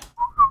guy?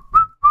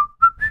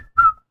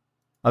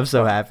 I'm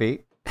so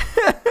happy.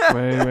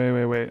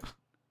 Wait.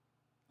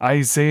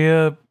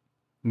 Isaiah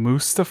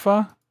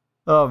Mustafa?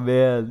 Oh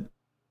man.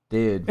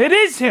 Dude. It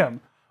is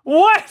him.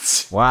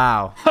 What?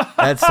 Wow.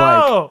 That's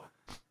like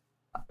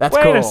that's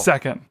Wait cool. a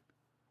second.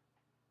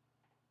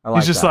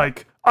 He's just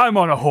like, I'm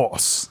on a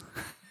horse.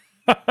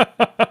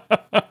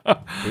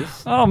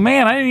 Oh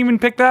man, I didn't even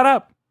pick that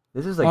up.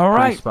 This is like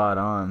pretty spot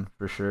on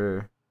for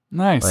sure.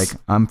 Nice. Like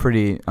I'm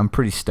pretty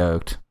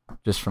stoked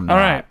just from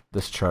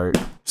this chart.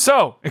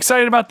 So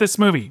excited about this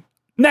movie.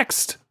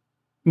 Next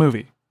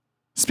movie.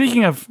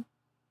 Speaking of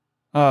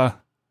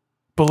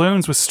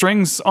balloons with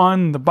strings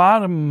on the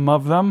bottom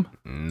of them.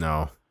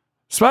 No.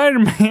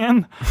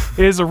 Spider-Man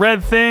is a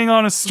red thing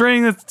on a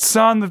string that's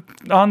on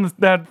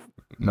that.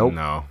 Nope.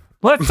 No.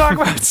 Let's talk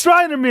about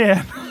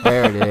Spider-Man.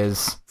 There it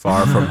is.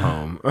 Far From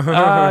Home.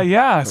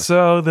 Yeah.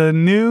 So the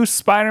new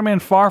Spider-Man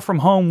Far From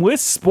Home with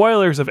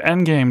spoilers of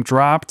Endgame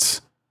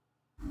dropped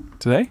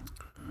today.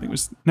 I think it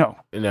was 2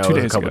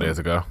 days a couple days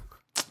ago.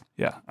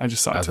 Yeah, I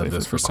just saw it As today of for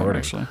this the first time, recording.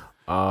 actually.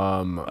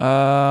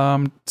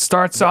 Starts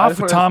off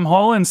with Tom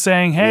Holland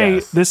saying,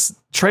 "Hey, this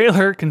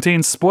trailer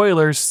contains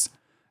spoilers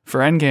for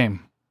Endgame,"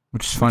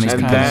 which is funny.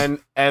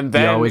 And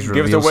then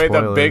gives away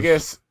the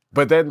biggest.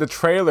 But then the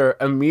trailer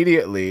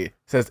immediately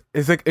says,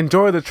 "It's like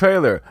enjoy the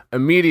trailer."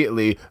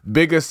 Immediately,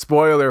 biggest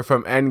spoiler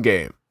from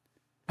Endgame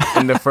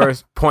in the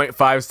first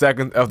 0.5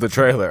 seconds of the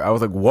trailer. I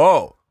was like,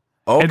 "Whoa,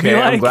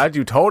 okay, I'm glad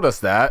you told us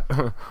that."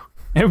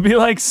 It would be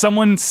like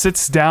someone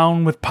sits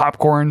down with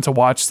popcorn to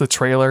watch the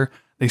trailer.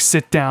 They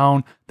sit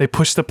down, they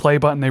push the play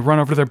button, they run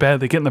over to their bed,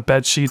 they get in the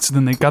bed sheets, and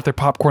then they got their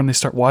popcorn, they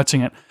start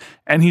watching it.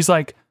 And he's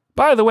like,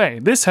 "By the way,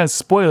 this has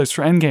spoilers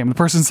for Endgame." The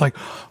person's like,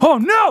 "Oh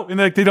no!" And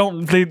like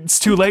it's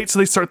too late, so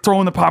they start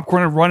throwing the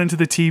popcorn and run into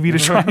the TV to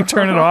try and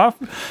turn it off,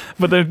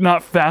 but they're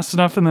not fast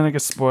enough, and then it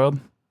gets spoiled.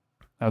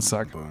 That would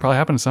suck. Probably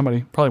happened to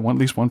somebody. Probably at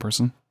least one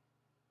person.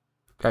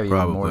 Gotta be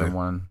more than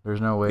one.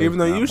 There's no way. Even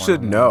though you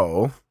should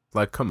know,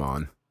 like, come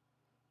on.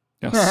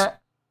 Yes.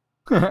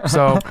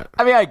 So,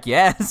 I mean, I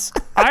guess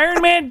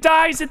Iron Man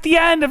dies at the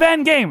end of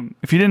Endgame.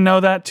 If you didn't know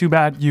that, too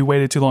bad. You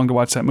waited too long to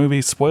watch that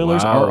movie.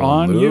 Spoilers are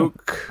on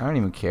Luke. you. I don't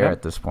even care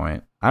at this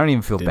point. I don't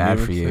even feel bad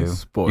for you.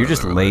 You're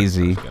just alert.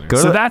 lazy.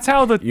 So that's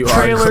how the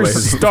trailer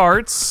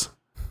starts.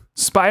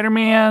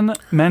 Spider-Man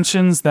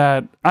mentions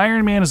that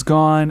Iron Man is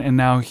gone, and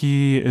now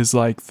he is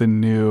like the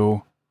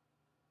new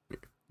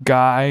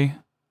guy.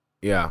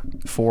 Yeah.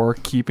 For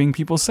keeping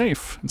people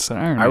safe instead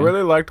of Iron Man. I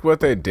really liked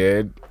what they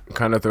did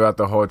kind of throughout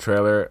the whole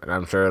trailer, and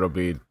I'm sure it'll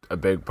be a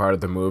big part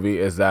of the movie,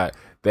 is that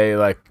they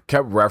like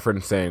kept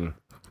referencing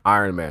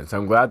Iron Man. So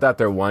I'm glad that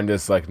they're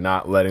just like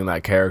not letting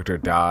that character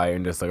die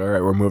and just like, all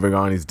right, we're moving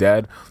on, he's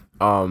dead.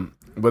 But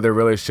they're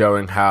really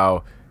showing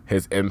how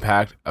his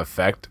impact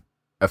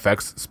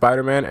affects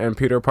Spider-Man and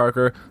Peter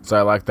Parker. So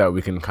I like that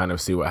we can kind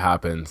of see what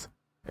happens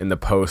in the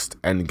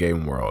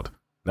post-Endgame world.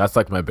 That's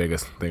like my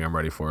biggest thing I'm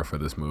ready for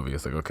this movie.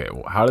 It's like, okay,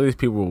 well, how are these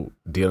people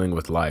dealing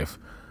with life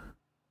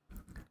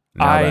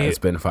now that it's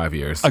been 5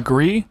 years?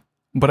 Agree,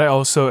 but I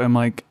also am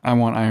like, I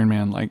want Iron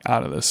Man like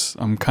out of this.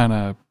 I'm kind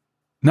of,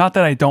 not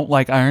that I don't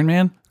like Iron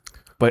Man,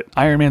 but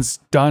Iron Man's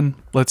done.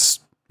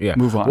 Let's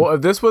move on. Well,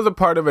 if this was a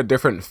part of a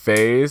different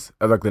phase,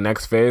 of like the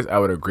next phase, I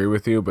would agree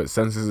with you. But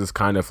since this is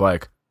kind of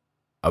like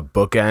a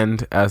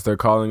bookend, as they're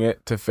calling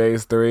it, to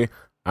phase 3,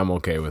 I'm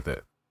okay with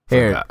it.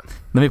 Here,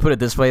 let me put it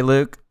this way,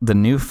 Luke. The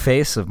new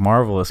face of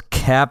Marvel is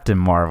Captain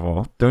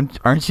Marvel.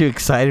 Aren't you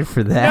excited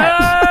for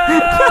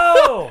that?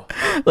 No!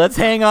 Let's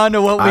hang on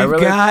to what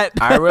we've got.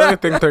 I really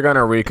think they're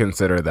gonna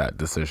reconsider that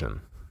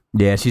decision.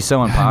 Yeah, she's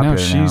so unpopular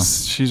now.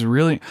 She's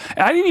really.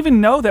 I didn't even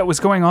know that was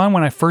going on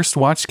when I first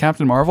watched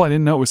Captain Marvel. I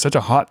didn't know it was such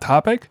a hot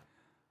topic,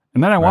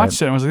 and then I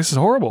watched it and I was like, "This is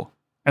horrible."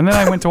 And then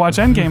I went to watch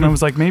Endgame and I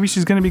was like, "Maybe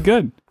she's gonna be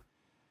good."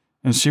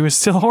 And she was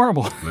still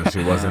horrible. No,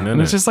 she wasn't in it.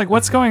 And it's just like,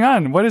 what's going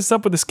on? What is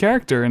up with this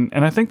character? And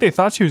I think they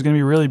thought she was going to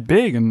be really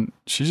big, and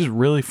she just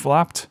really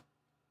flopped.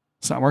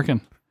 It's not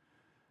working.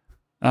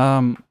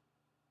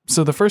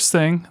 So the first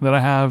thing that I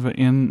have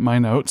in my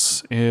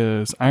notes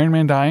is Iron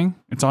Man dying.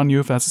 It's on you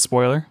if that's a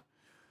spoiler.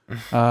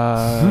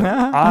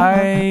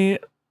 I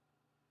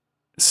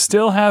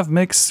still have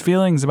mixed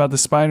feelings about the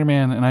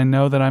Spider-Man, and I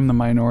know that I'm the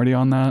minority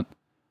on that.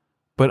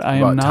 But I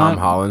am not. Tom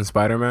Holland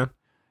Spider-Man?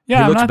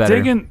 Yeah, I'm not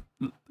digging.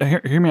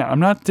 Hear me out. I'm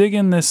not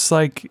digging this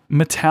like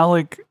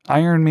metallic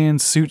Iron Man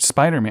suit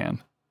Spider-Man.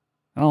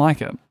 I don't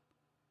like it.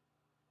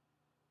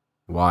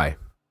 Why?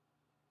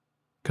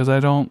 Because I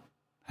don't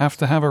have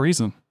to have a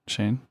reason,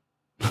 Shane.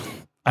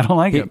 I don't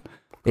like it.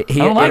 I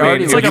don't like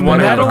it. It's like a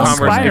metal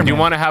Spider-Man. If you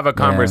want to have a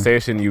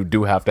conversation, you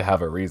do have to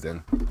have a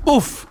reason.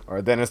 Oof.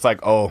 Or then it's like,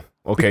 oh,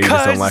 okay, you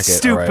just don't like it.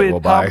 Stupid. All right, well,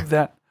 bye.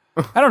 That.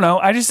 I don't know.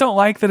 I just don't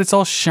like that it's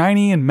all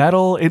shiny and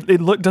metal. It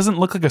doesn't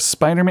look like a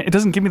Spider-Man. It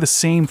doesn't give me the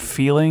same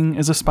feeling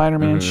as a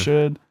Spider-Man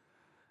should.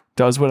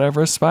 Does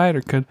whatever a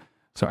spider could.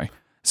 Sorry.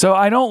 So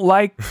I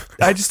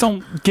just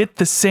don't get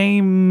the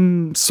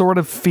same sort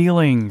of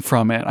feeling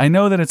from it. I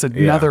know that it's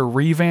another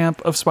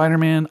revamp of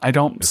Spider-Man. I'm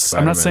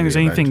not saying there's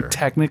anything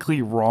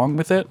technically wrong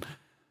with it.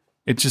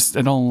 It just,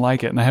 I don't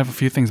like it. And I have a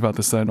few things about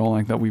this that I don't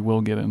like that we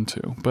will get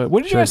into. But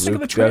what did you guys think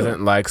of the trailer?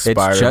 Doesn't like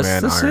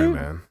Spider-Man, Iron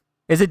Man.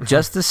 Is it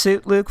just the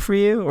suit, Luke, for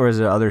you, or is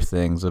there other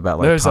things about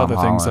like There's Tom other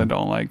Holland? things I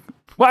don't like.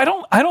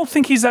 Well, I don't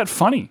think he's that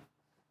funny.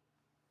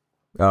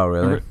 Oh,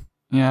 really?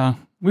 Yeah,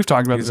 we've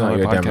talked about this on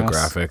other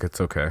podcasts. Demographic. It's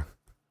okay.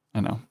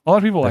 I know a lot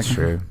of people like him.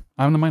 True.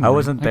 I'm the minority. I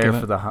wasn't there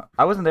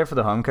for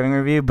the Homecoming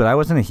review, but I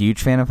wasn't a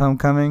huge fan of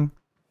Homecoming.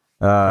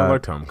 I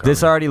liked Homecoming.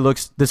 This already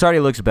looks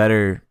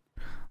better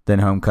than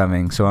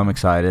Homecoming, so I'm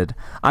excited.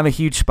 I'm a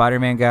huge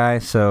Spider-Man guy,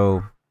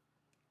 so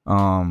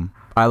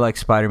I like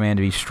Spider-Man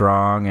to be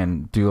strong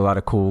and do a lot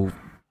of cool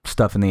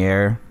stuff in the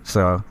air.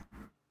 So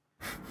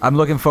I'm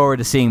looking forward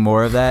to seeing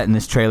more of that, and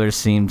this trailer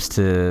seems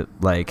to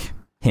like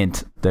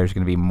hint there's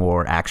going to be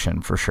more action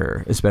for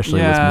sure,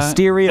 especially with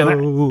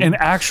Mysterio and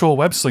actual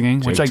web slinging,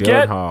 which I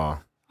get.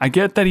 I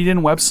get that he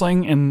didn't web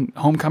sling in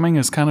Homecoming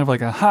is kind of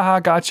like a haha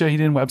gotcha, he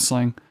didn't web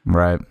sling.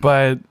 Right.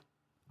 But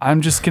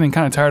I'm just getting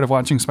kind of tired of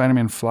watching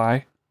Spider-Man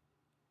fly.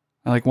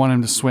 I want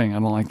him to swing. I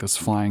don't like this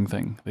flying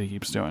thing that he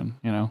keeps doing.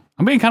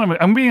 I'm being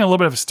a little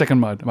bit of a stick in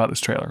mud about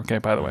this trailer. Okay,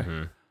 by the way,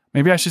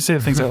 maybe I should say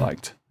the things I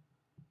liked.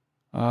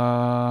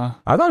 I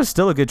thought it was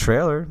still a good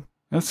trailer.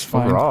 That's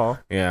fine. Overall,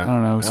 yeah. I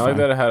don't know. I like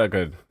that it had a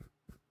good.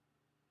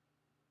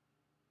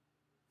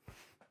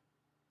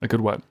 A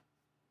good what?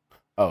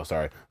 Oh,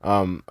 sorry.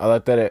 I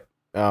like that it.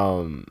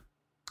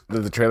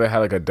 The trailer had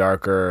like a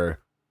darker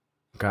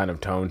kind of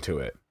tone to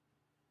it.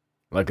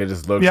 Like it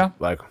just looks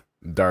like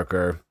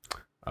darker.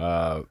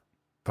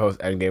 Post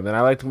Endgame. And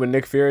I liked when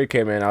Nick Fury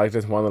came in. I liked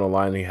this one little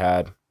line he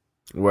had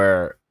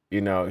where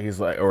he's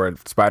like, or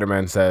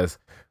Spider-Man says,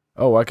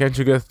 "Oh, why can't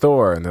you get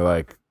Thor?" And they're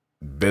like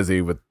busy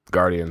with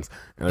Guardians.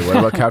 And like, what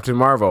about Captain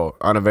Marvel?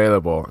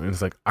 Unavailable. And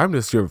it's like, I'm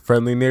just your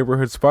friendly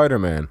neighborhood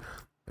Spider-Man.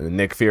 And then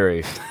Nick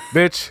Fury,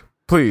 bitch,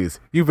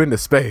 please, you've been to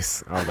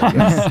space. I was like,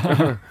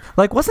 yes.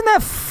 Like, wasn't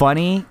that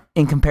funny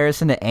in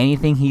comparison to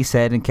anything he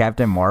said in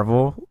Captain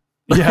Marvel?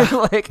 Yeah.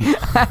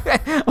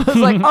 I was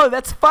like, oh,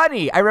 that's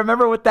funny. I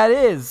remember what that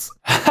is.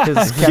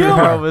 Because Captain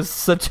Marvel was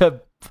such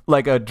a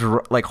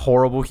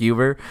horrible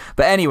humor.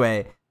 But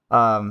anyway,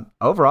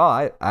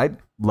 overall, I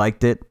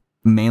liked it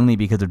mainly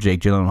because of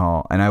Jake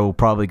Gyllenhaal, and I will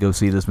probably go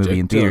see this movie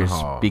in theaters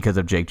because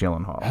of Jake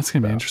Gyllenhaal. That's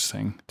gonna be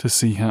interesting to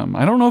see him.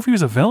 I don't know if he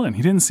was a villain.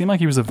 He didn't seem like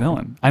he was a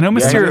villain. I know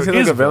Mysterio is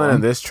like a villain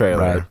in this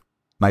trailer. Right.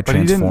 Might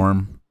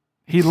transform.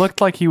 He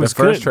looked like he was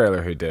the first good.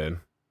 Trailer he did.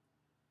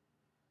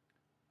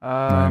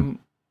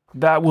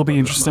 That will be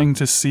interesting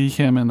to see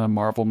him in a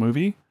Marvel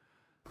movie.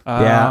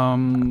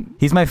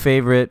 He's my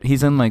favorite.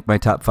 He's in like my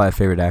top 5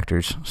 favorite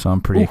actors, so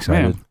I'm pretty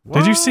excited.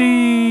 Did you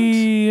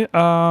see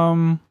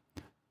what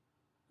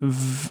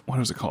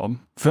was it called?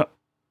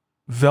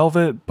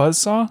 Velvet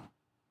Buzzsaw?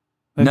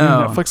 That new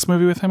Netflix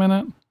movie with him in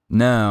it?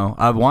 No,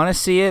 I want to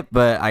see it,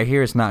 but I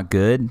hear it's not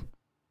good,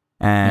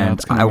 and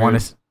I want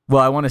to.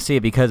 Well, I want to see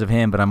it because of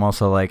him, but I'm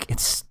also like,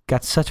 it's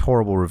got such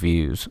horrible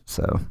reviews.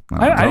 So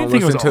I didn't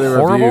think it was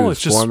horrible. It's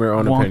just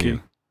wonky.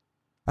 Opinion.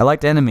 I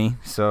liked Enemy,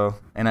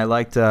 and I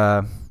liked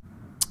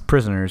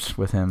Prisoners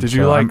with him. Did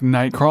you like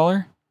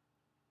Nightcrawler?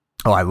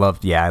 Oh, I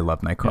loved Nightcrawler. Yeah,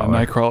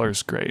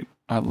 Nightcrawler's great.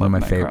 I love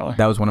Nightcrawler.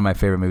 That was one of my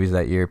favorite movies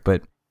that year.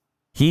 But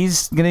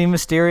he's gonna be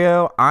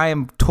Mysterio. I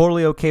am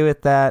totally okay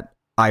with that.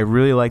 I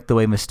really like the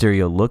way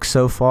Mysterio looks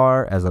so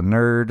far as a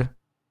nerd.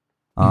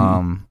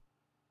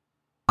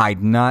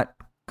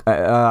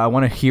 I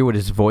want to hear what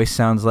his voice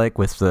sounds like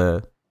with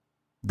the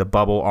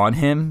bubble on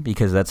him,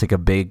 because that's like a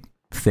big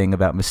thing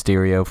about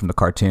Mysterio from the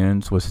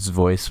cartoons, was his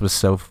voice was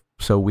so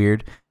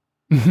weird.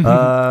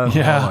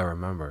 I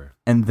remember.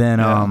 And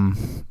then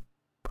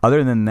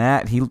other than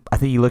that, I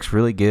think he looks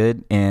really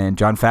good. And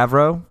Jon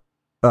Favreau,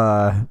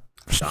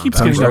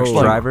 keeps getting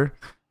driver.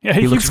 Yeah,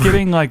 he keeps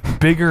getting like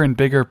bigger and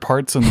bigger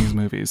parts in these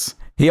movies.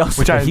 He also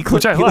which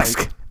I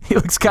like. He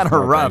looks kind of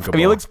rough. I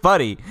mean, he looks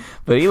funny,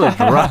 but he looks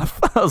rough.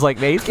 I was like,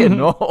 man, he's getting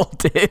old,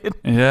 dude.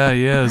 Yeah,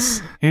 he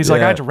is. He's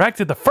like, I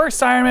directed the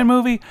first Iron Man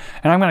movie,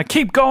 and I'm going to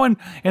keep going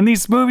in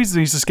these movies.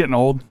 And he's just getting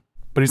old.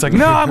 But he's like,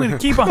 no, I'm going to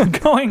keep on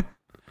going.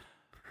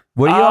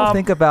 What do you all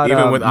think about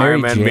even with Mary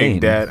Iron Man Jane? being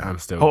dead, I'm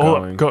still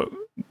going.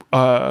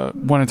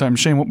 One at a time.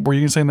 Shane, what were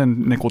you going to say? And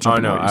then Nick will jump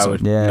in.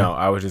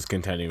 I was just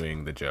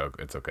continuing the joke.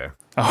 It's okay.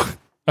 Oh,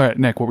 all right,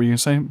 Nick, what were you going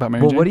to say about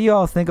Mary Jane? Well, what do you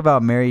all think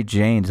about Mary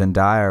Jane,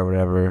 Zendaya or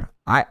whatever?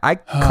 I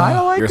kind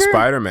of like You're her.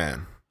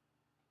 Spider-Man.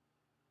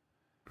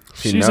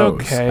 She's knows.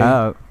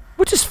 Okay.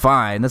 Which is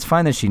fine. That's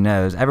fine that she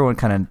knows. Everyone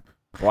kind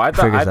of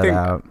figures that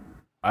out.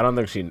 I don't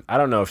know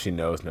if she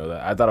knows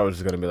that. I thought I was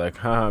just going to be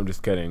like, I'm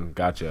just kidding.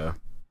 Gotcha.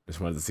 Just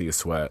wanted to see you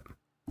sweat.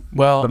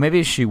 Well, but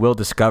maybe she will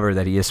discover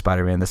that he is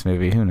Spider-Man in this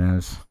movie. Who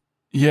knows?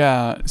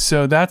 Yeah.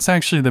 So that's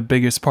actually the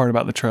biggest part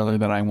about the trailer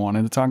that I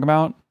wanted to talk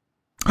about.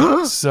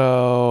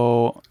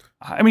 So,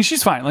 I mean,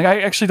 she's fine. Like,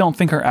 I actually don't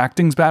think her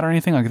acting's bad or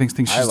anything. Like, I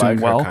think she's doing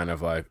well. Her kind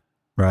of like,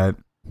 right?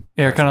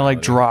 Yeah, kind of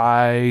like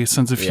dry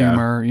sense of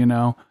humor, you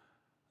know.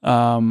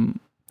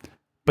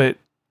 But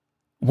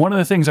one of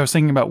the things I was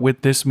thinking about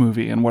with this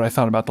movie and what I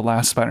thought about the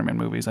last Spider-Man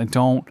movies, I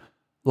don't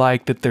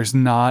like that there's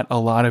not a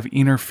lot of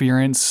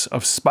interference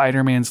of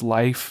Spider-Man's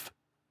life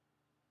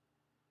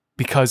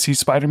because he's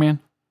Spider-Man.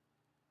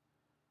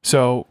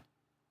 So,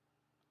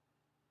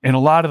 in a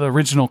lot of the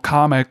original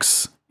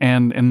comics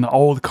and in the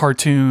old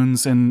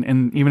cartoons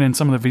and even in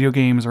some of the video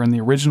games or in the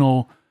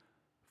original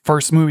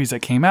first movies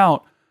that came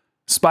out,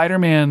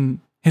 Spider-Man,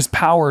 his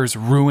powers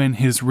ruin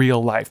his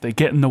real life. They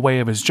get in the way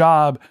of his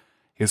job,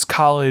 his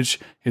college,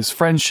 his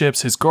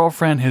friendships, his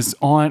girlfriend, his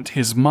aunt,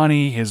 his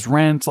money, his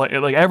rent, like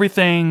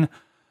everything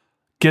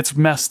gets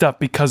messed up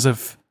because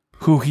of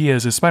who he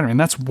is as Spider-Man.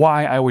 That's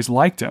why I always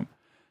liked him.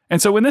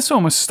 And so when this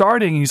one was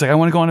starting, he's like, I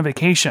want to go on a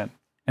vacation.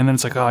 And then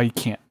it's like, oh, you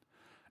can't.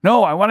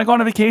 No, I want to go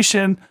on a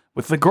vacation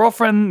with the girl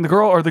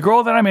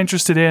that I'm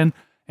interested in.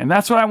 And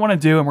that's what I want to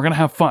do. And we're going to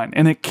have fun.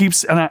 And it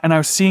keeps, and I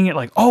was seeing it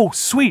like, oh,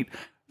 sweet.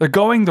 They're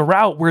going the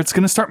route where it's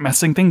going to start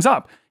messing things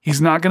up.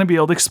 He's not going to be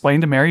able to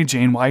explain to Mary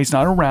Jane why he's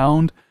not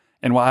around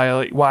and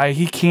why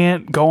he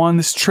can't go on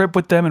this trip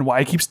with them and why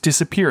he keeps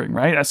disappearing,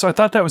 right? So I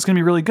thought that was going to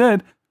be really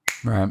good.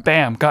 Right.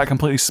 Bam, got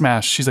completely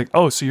smashed. She's like,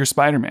 oh, so you're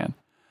Spider-Man.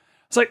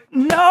 It's like,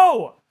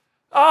 no,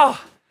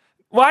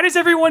 why does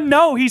everyone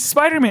know he's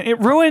Spider-Man? It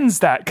ruins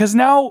that, because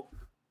now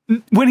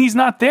when he's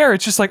not there,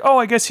 it's just like, oh,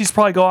 I guess he's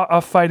probably go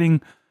off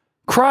fighting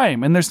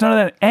crime, and there's none of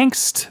that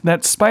angst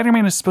that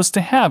Spider-Man is supposed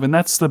to have, and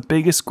that's the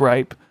biggest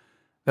gripe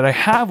that I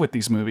have with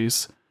these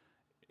movies.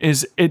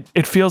 Is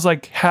it feels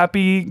like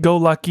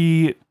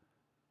happy-go-lucky,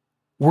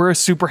 we're a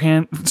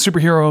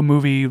superhero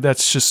movie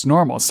that's just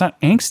normal. It's not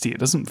angsty. It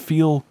doesn't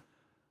feel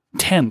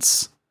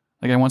tense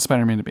like I want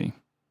Spider-Man to be.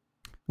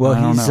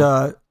 Well,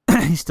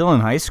 he's still in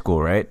high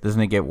school, right?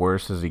 Doesn't it get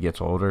worse as he gets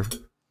older?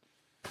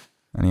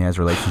 And he has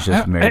relationships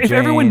with Mary Jane. If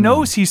everyone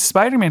knows he's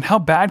Spider-Man, how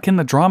bad can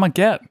the drama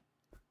get?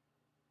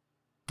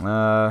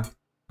 I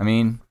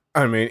mean,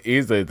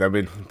 easily. I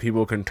mean,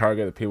 people can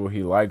target the people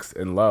he likes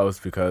and loves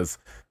because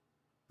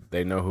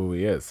they know who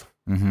he is.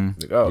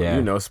 Mm-hmm. Like,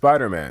 you know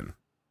Spider-Man.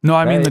 No,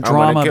 I mean the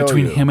drama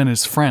between him and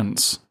his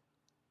friends.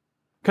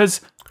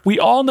 Because we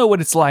all know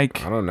what it's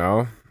like. I don't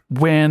know.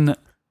 When...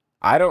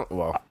 I don't...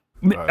 Well...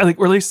 Like,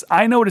 or at least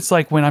I know what it's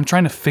like when I'm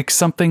trying to fix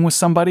something with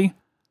somebody,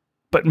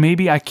 but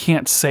maybe I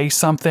can't say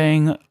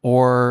something,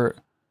 or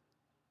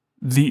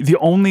the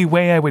only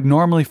way I would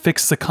normally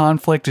fix the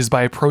conflict is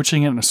by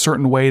approaching it in a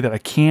certain way that I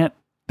can't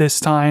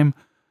this time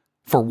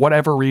for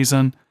whatever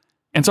reason.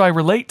 And so I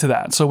relate to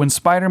that. So when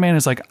Spider-Man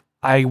is like,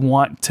 I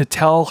want to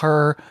tell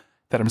her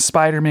that I'm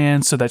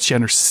Spider-Man so that she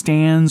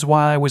understands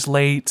why I was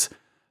late,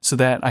 so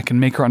that I can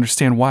make her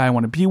understand why I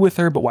want to be with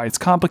her, but why it's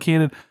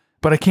complicated.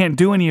 But I can't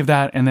do any of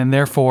that, and then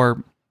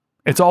therefore,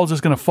 it's all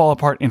just going to fall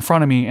apart in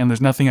front of me, and there's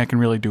nothing I can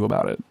really do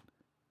about it.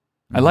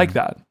 Mm-hmm. I like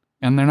that,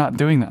 and they're not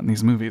doing that in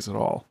these movies at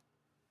all.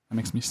 That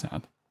makes me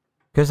sad.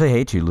 Because they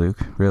hate you, Luke.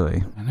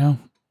 Really. I know.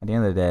 At the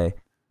end of the day,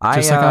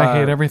 like I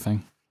hate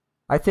everything.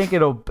 I think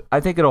it'll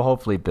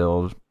hopefully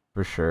build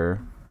for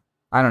sure.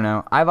 I don't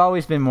know. I've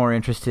always been more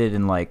interested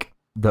in like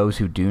those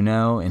who do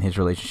know and his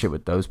relationship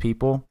with those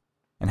people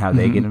and how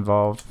they get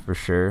involved for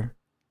sure.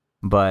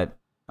 But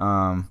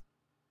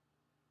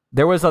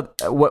there was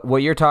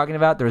what you're talking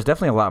about. There was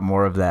definitely a lot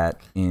more of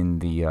that in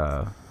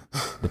the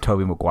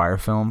Tobey Maguire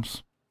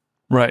films,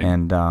 right?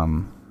 And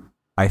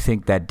I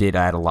think that did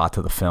add a lot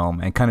to the film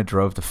and kind of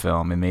drove the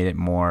film and made it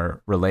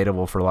more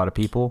relatable for a lot of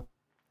people.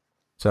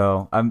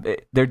 So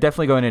they're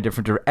definitely going in a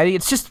different direction.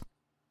 It's just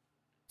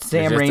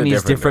Sam Raimi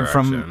is different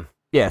from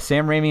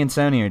Sam Raimi and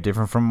Sony are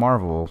different from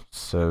Marvel.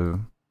 So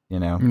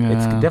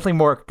it's definitely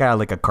more kind of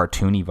like a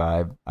cartoony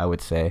vibe, I would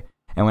say.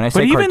 And when I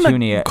say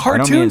cartoony,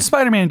 cartoon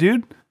Spider-Man,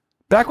 dude.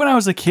 Back when I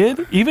was a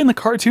kid, even the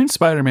cartoon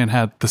Spider-Man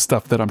had the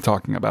stuff that I'm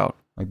talking about.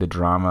 Like the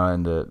drama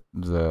and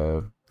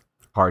the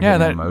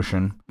hard-hitting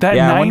emotion. That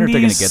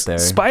 90s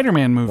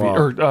Spider-Man movie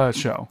or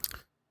show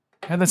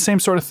had the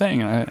same sort of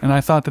thing. And I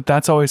thought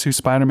that's always who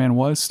Spider-Man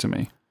was to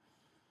me.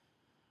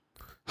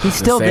 He's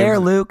still there,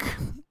 Luke.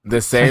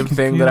 The same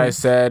thing that I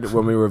said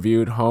when we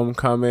reviewed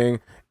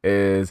Homecoming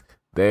is...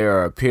 they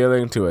are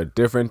appealing to a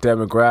different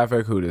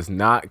demographic who does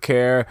not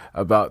care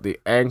about the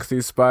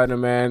angsty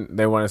Spider-Man.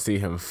 They want to see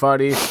him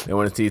funny. They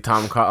want to see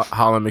Tom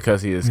Holland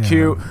because he is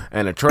cute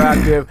and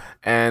attractive,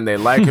 and they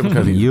like him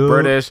because he's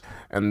British,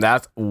 and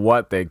that's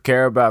what they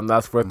care about, and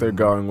that's what they're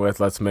going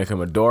with. Let's make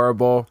him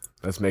adorable.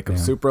 Let's make him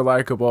super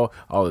likable.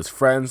 All his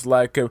friends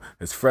like him.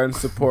 His friends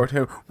support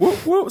him.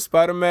 Whoop, whoop,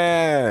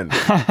 Spider-Man.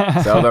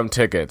 Sell them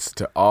tickets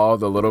to all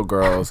the little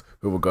girls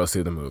who will go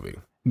see the movie.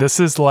 This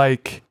is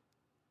like...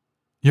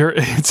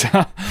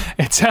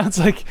 It sounds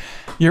like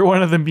you're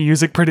one of the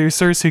music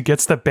producers who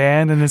gets the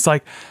band and it's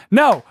like,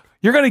 no,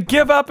 you're going to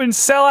give up and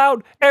sell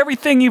out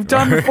everything you've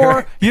done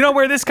before. You don't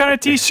wear this kind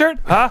of t-shirt?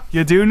 Huh?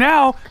 You do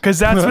now, because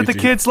that's what the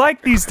kids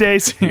like these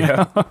days. You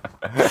know?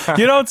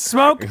 You don't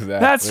smoke? Exactly.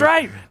 That's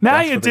right.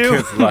 Now that's you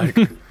what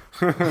do.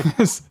 The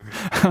kids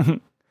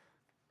like.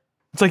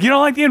 It's like, you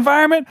don't like the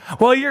environment?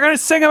 Well, you're going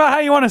to sing about how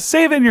you want to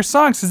save it in your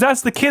songs because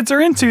that's the kids are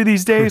into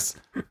these days.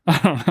 I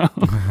don't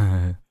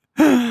know.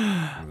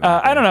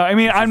 I don't know. I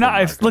mean, I'm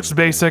not. It looks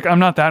basic. I'm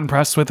not that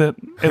impressed with it.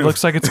 It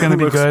looks like it's going to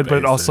be good, but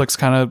it also looks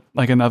kind of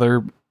like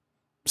another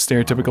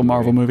stereotypical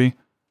Marvel movie.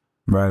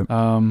 Right.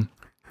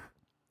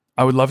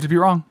 I would love to be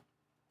wrong.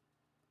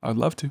 I would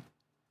love to.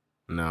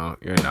 No,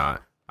 you're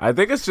not. I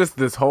think it's just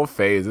this whole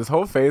phase. This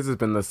whole phase has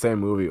been the same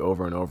movie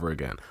over and over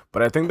again.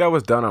 But I think that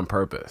was done on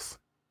purpose.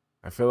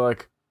 I feel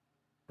like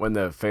when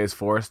the phase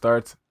 4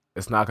 starts,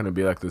 it's not going to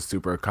be like this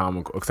super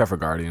comical, except for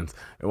Guardians.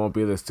 It won't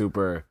be this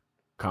super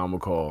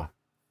comical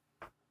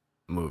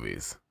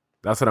movies.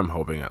 That's what I'm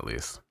hoping, at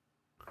least.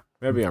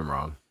 Maybe I'm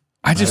wrong.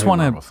 I just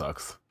want to.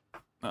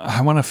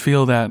 I want to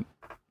feel that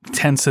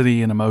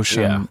intensity and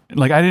emotion. Yeah.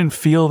 Like I didn't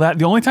feel that.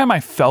 The only time I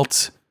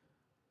felt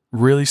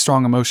really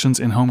strong emotions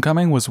in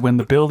Homecoming was when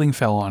the building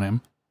fell on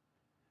him,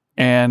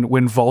 and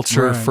when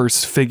Vulture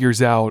first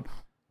figures out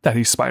that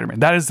he's Spider-Man.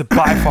 That is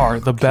by far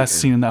the best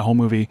scene in that whole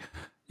movie.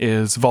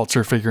 Is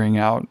Vulture figuring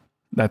out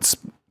that's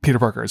Peter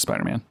Parker is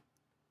Spider-Man.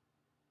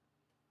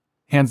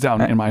 Hands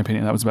down, in my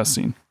opinion, that was the best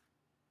scene.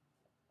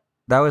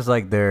 That was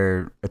like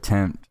their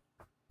attempt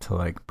to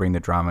like bring the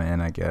drama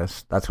in, I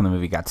guess. That's when the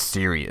movie got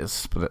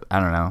serious. But I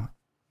don't know.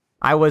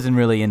 I wasn't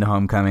really into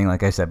Homecoming,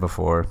 like I said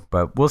before.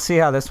 But we'll see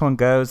how this one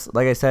goes.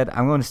 Like I said,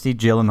 I'm going to see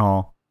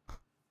Gyllenhaal.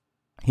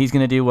 he's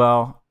gonna do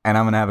well, and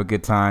I'm gonna have a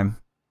good time,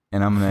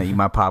 and I'm gonna eat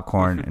my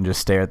popcorn and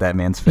just stare at that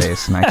man's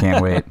face, and I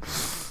can't wait.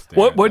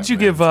 What would you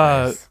give?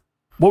 What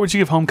would you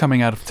give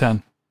Homecoming out of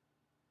 10?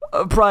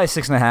 Probably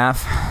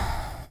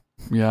 6.5.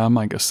 Yeah, I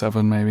might go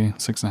 7, maybe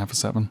 6.5 or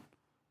 7.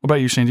 What about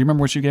you, Shane? Do you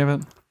remember what you gave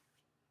it?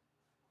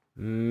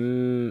 I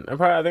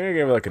think I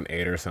gave it like an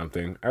 8 or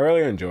something. I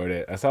really enjoyed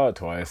it. I saw it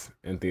twice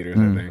in theaters.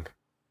 I think.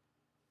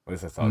 At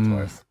least I saw it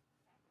twice.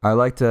 I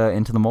liked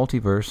Into the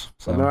Multiverse.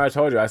 So. No, I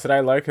told you. I said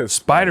I like his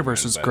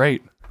Spider-Verse was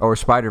great. Or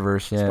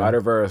Spider-Verse, yeah.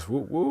 Spider-Verse,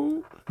 woo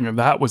woo. Yeah,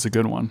 that was a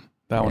good one.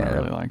 That one I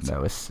really liked.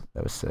 That was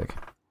sick.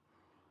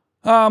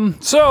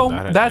 So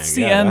that's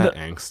the end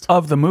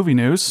of the movie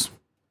news.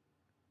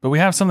 But we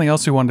have something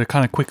else we wanted to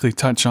kind of quickly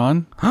touch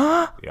on.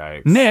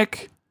 Yikes.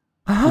 Nick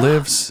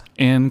lives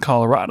in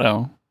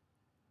Colorado.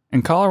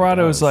 And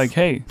Colorado is like,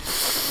 hey,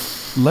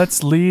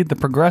 let's lead the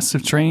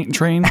progressive train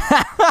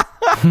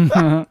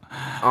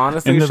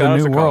honestly, into shout the out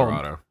new to world.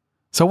 Colorado.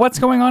 So what's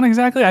going on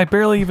exactly? I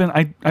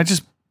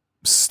just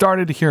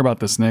started to hear about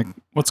this, Nick.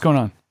 What's going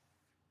on?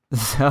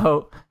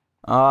 So,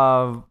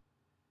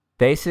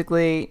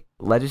 basically,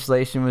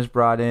 legislation was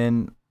brought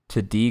in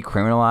to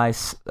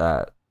decriminalize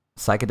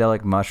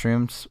psychedelic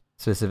mushrooms,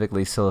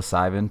 specifically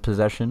psilocybin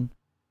possession.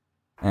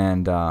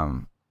 And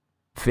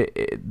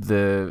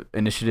the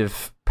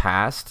initiative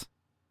passed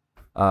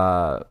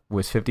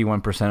with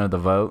 51% of the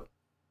vote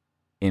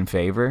in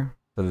favor.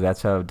 So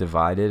that's how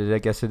divided I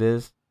guess it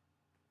is.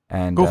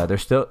 And they're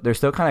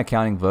still kind of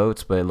counting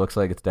votes, but it looks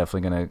like it's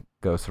definitely going to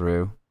go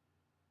through.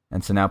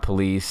 And so now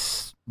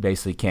police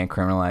basically can't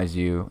criminalize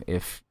you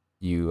if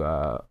you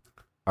are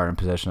in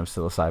possession of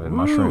psilocybin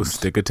mushrooms.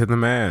 Stick it to the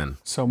man.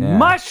 So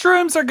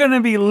mushrooms are going to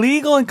be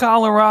legal in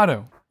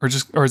Colorado, or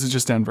is it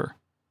just Denver?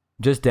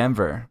 Just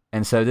Denver.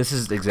 And so this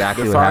is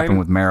exactly what happened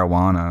with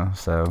marijuana.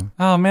 So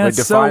oh man,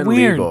 it's so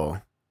weird.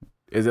 Legal.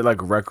 Is it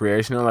like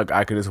recreational? Like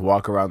I could just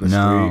walk around the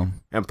street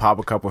and pop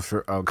a couple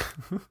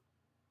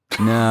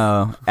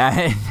No.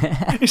 I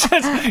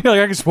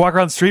can just walk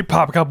around the street,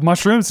 pop a couple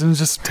mushrooms, and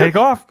just take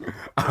off.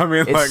 I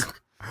mean,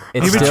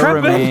 it still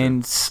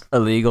remains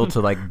illegal to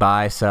like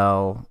buy,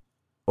 sell,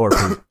 or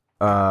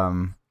let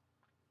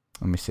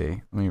me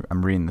see.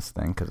 I'm reading this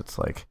thing because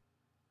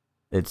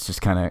it's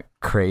just kind of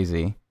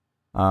crazy.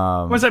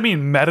 What does that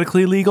mean?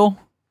 Medically legal?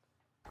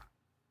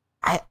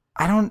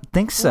 I don't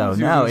think so.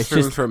 No, it's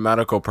just for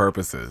medical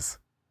purposes.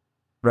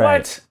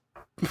 Right.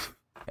 What?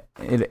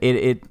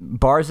 It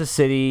bars a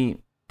city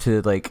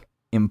to like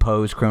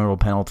impose criminal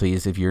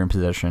penalties if you're in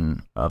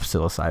possession of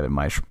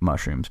psilocybin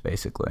mushrooms,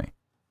 basically.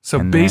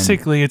 So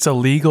basically, it's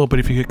illegal, but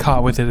if you get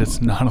caught with it,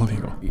 it's not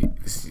illegal.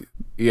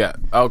 Yeah.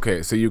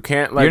 Okay. So you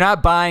can't you're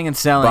not buying and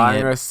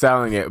selling or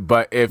selling it,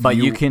 but if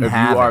you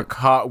are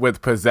caught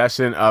with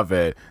possession of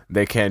it,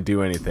 they can't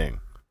do anything.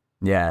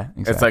 Yeah,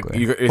 exactly. It's like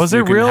you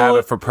can have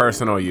it for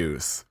personal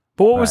use.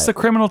 But what was the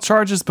criminal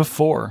charges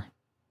before?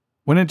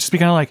 Wouldn't it just be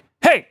kind of like,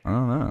 hey, I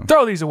don't know,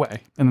 throw these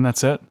away, and then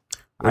that's it?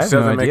 I have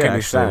no idea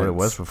actually what it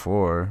was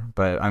before,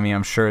 but I mean,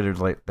 I'm sure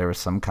there was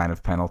some kind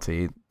of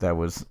penalty that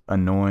was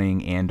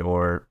annoying and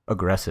or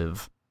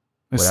aggressive.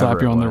 They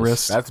slap you on the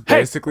wrist. That's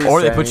basically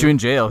or they put you in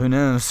jail. Who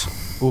knows?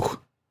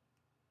 Ooh.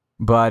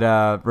 But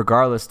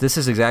regardless, this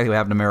is exactly what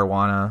happened to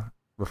marijuana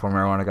before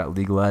marijuana got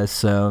legalized.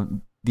 So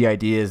the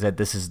idea is that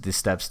this is the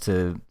steps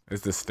to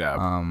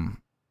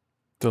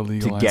to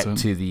legalize get it.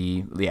 To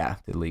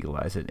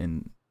legalize it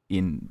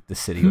in the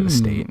city or the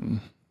state.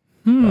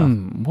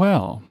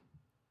 Well,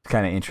 it's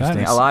kind of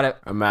interesting. A lot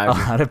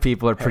of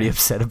people are pretty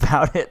upset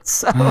about it.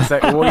 So it's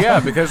like, well, yeah,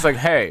 because like,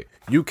 hey,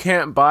 you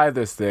can't buy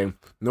this thing,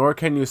 nor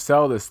can you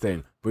sell this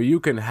thing, but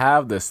you can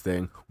have this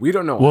thing. We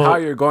don't know how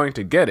you're going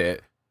to get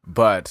it,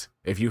 but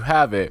if you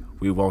have it,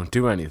 we won't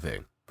do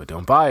anything. But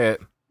don't buy it.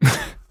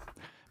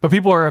 But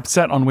people are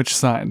upset on which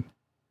side?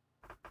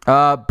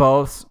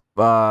 Both.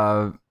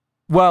 Well,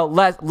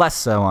 less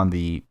so on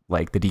the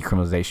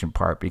decriminalization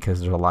part because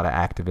there's a lot of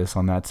activists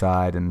on that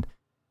side, and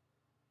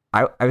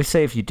I would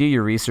say if you do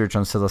your research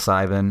on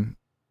psilocybin,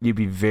 you'd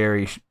be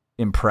very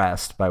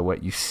impressed by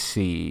what you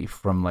see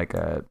from like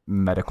a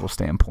medical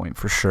standpoint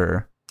for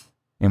sure,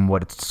 and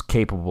what it's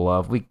capable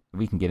of. We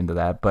can get into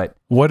that, but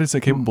what is it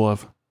capable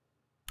of?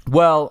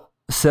 Well,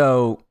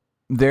 so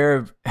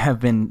there have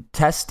been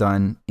tests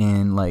done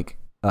in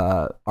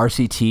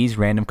RCTs,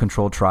 random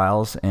controlled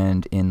trials,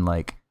 and in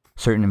like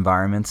certain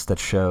environments that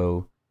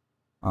show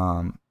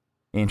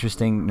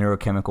interesting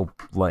neurochemical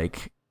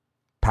like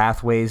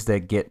pathways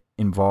that get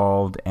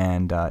involved,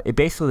 and it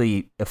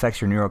basically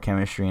affects your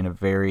neurochemistry in a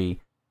very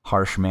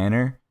harsh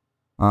manner.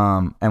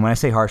 And when I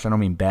say harsh, I don't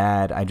mean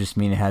bad. I just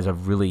mean it has a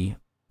really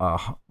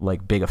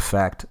big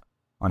effect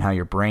on how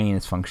your brain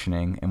is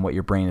functioning and what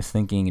your brain is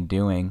thinking and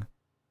doing.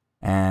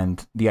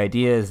 And the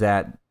idea is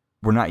that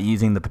we're not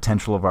using the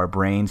potential of our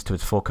brains to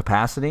its full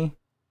capacity.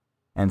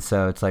 And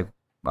so it's like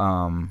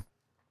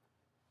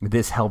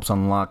this helps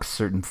unlock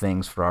certain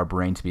things for our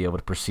brain to be able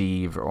to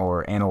perceive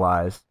or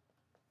analyze.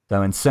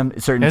 So in some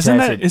certain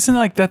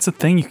isn't that's a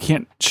thing, you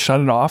can't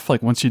shut it off?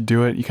 Like once you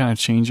do it, you kind of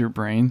change your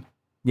brain.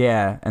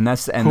 Yeah, and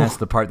that's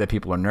the part that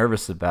people are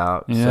nervous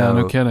about. Yeah,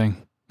 no kidding.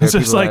 It's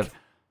just like,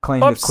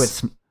 claim to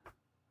quit.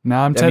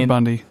 Now I'm Ted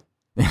Bundy.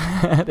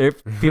 There are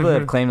people that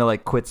have claimed to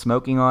like quit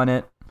smoking on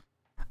it.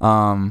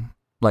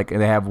 Like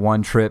they have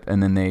one trip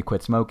and then they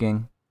quit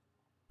smoking.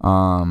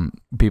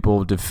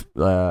 People do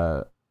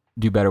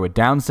better with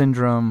Down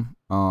syndrome,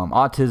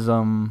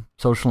 autism,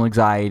 social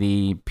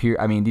anxiety.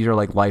 These are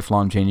like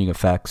lifelong changing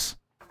effects.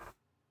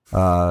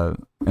 And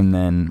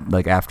then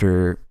like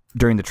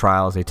during the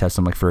trials, they test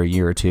them like for a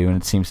year or two, and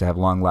it seems to have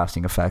long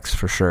lasting effects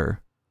for sure.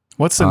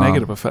 What's the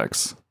negative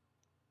effects?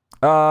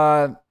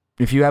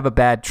 If you have a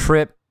bad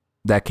trip,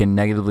 that can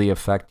negatively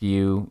affect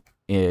you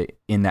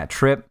in that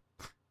trip.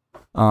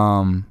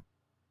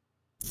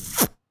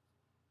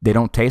 They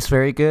don't taste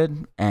very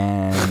good,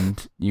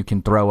 and you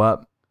can throw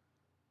up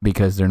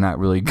because they're not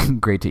really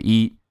great to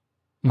eat.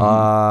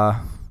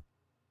 Mm-hmm.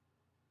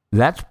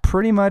 That's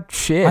pretty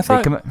much it.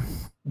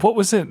 What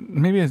was it?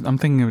 Maybe I'm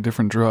thinking of a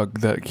different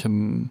drug that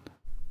can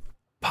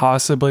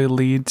possibly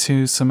lead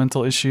to some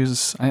mental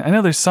issues. I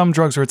know there's some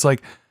drugs where it's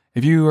like,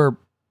 if you are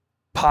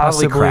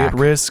possibly at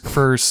risk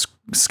for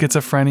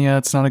schizophrenia,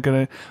 it's not a good.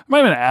 It might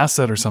have been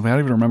acid or something. I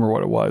don't even remember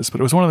what it was, but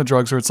it was one of the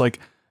drugs where it's like,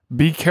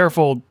 be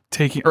careful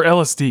taking, or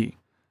LSD. It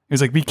was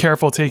like, be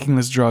careful taking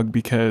this drug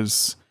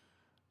because,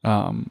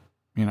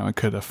 it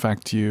could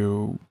affect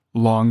you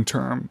long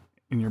term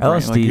in your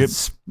brain.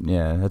 LSD,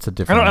 yeah, that's a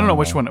different. I don't know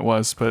which one it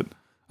was, but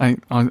I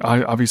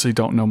obviously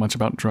don't know much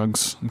about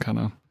drugs. I'm kind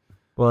of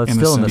it's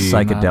still in the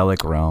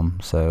psychedelic realm,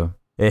 so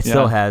it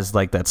still has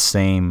like that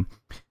same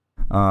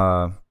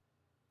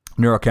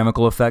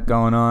neurochemical effect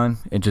going on.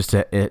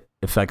 It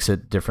affects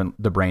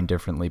the brain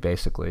differently,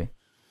 basically.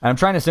 And I'm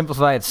trying to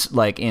simplify it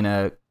like in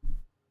a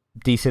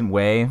decent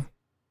way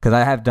because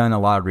I have done a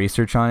lot of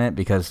research on it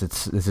because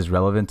this is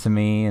relevant to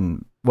me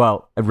and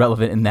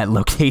relevant in that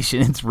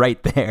location. It's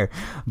right there,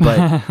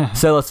 but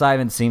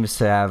psilocybin seems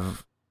to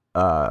have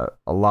a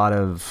lot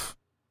of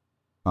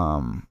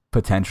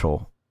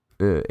potential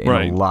in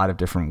a lot of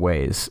different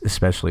ways,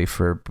 especially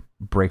for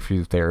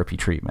breakthrough therapy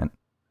treatment.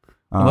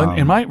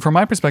 From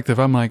my perspective,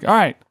 I'm like, all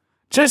right,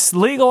 just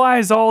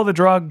legalize all the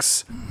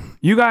drugs.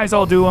 You guys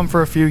all do them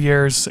for a few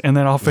years, and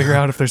then I'll figure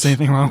out if there's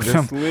anything wrong with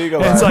them.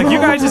 It's like, you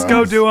guys just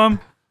go do them,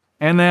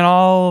 and then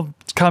I'll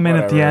come in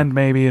at the end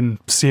maybe and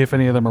see if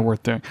any of them are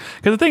worth doing.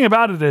 Because the thing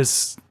about it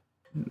is,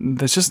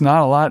 there's just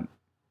not a lot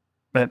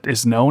that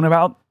is known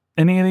about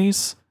any of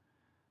these.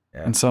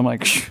 Yeah. And so I'm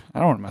like, I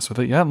don't want to mess with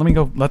it. Yeah, let me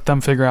go let them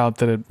figure out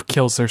that it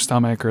kills their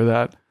stomach or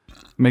that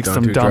makes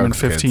them dumb in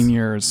 15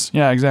 years.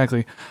 Yeah,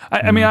 exactly.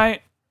 I mean,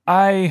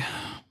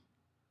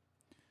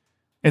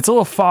 it's a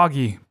little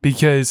foggy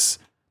because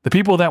the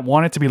people that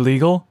want it to be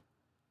legal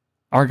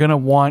are going to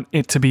want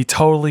it to be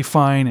totally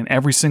fine in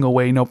every single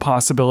way, no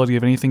possibility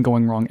of anything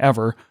going wrong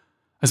ever,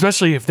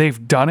 especially if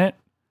they've done it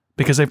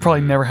because they've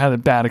probably never had a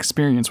bad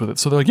experience with it.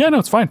 So they're like, yeah, no,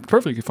 it's fine,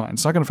 perfectly fine.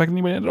 It's not going to affect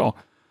anybody at all.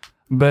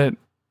 But,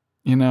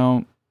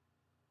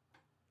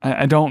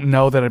 I don't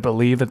know that I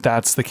believe that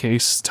that's the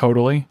case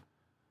totally.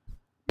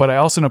 But I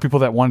also know people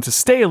that want it to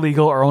stay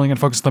illegal are only going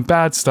to focus on the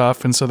bad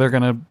stuff, and so they're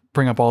going to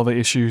bring up all the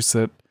issues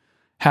that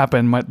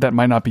happen that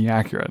might not be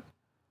accurate.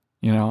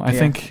 I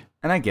think.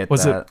 And I get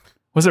that.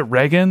 Was it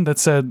Reagan that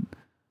said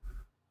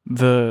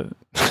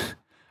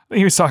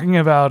he was talking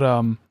about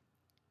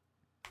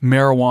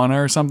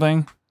marijuana or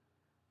something,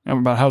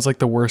 about how it's like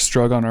the worst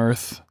drug on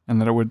earth,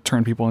 and that it would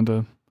turn people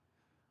into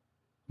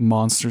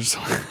monsters.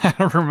 I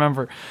don't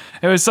remember.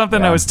 It was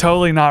something that was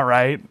totally not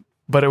right,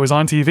 but it was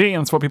on TV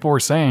and it's what people were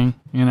saying,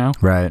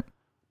 Right.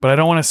 But I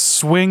don't want to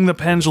swing the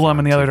pendulum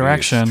in the other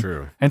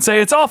direction and say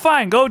it's all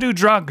fine, go do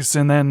drugs,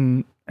 and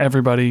then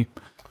everybody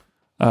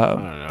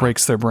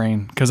breaks their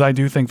brain, because I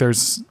do think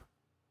there's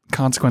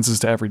consequences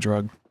to every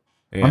drug.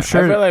 Yeah, I'm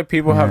sure. I feel like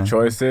people have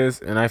choices,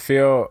 and I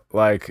feel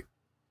like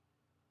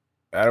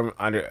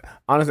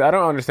honestly, I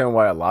don't understand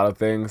why a lot of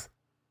things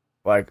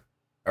like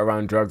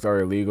around drugs are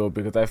illegal,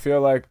 because I feel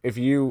like if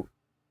you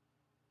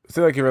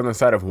feel like you're on the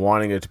side of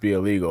wanting it to be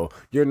illegal,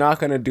 you're not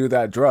going to do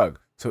that drug.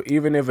 So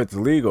even if it's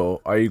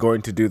legal, are you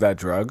going to do that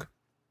drug?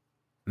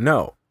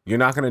 No, you're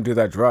not going to do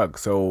that drug.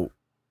 So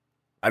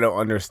I don't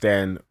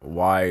understand,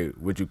 why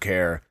would you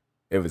care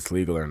if it's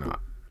legal or not?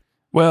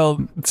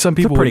 Well, some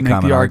people would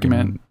make the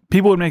argument.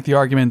 People would make the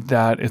argument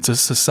that it's a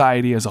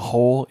society as a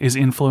whole is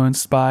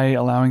influenced by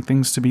allowing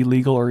things to be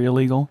legal or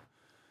illegal.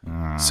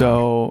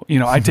 So,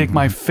 I take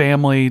my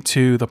family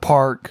to the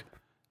park,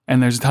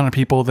 and there's a ton of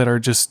people that are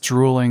just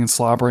drooling and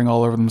slobbering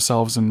all over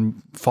themselves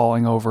and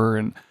falling over.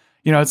 And,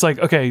 it's like,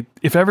 okay,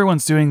 if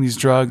everyone's doing these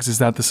drugs, is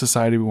that the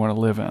society we want to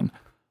live in?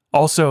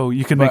 Also,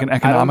 you can make an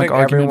economic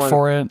argument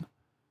for it.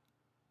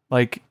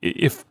 Like,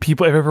 if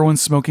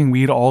everyone's smoking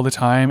weed all the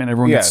time and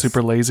everyone gets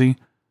super lazy,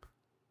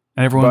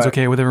 and everyone's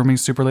okay with everyone being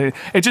super lazy,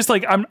 it's just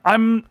like,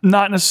 I'm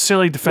not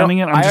necessarily defending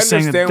it. I'm just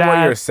saying that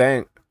what you're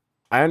saying.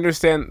 I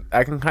understand.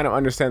 I can kind of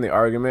understand the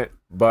argument,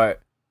 but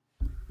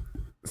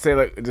say,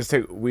 like, just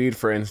take weed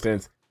for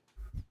instance.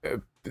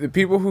 The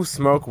people who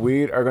smoke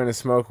weed are going to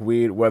smoke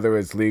weed whether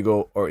it's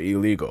legal or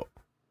illegal.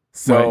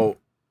 So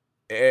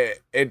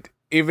it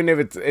even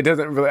if it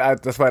doesn't really.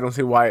 That's why I don't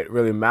see why it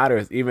really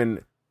matters.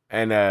 Even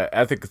and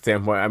ethics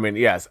standpoint, I mean,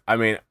 yes. I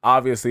mean,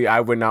 obviously, I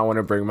would not want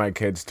to bring my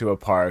kids to a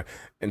park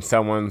and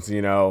someone's,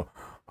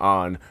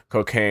 on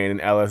cocaine and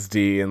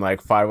LSD and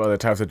like 5 other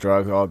types of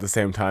drugs all at the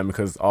same time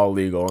because it's all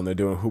legal and they're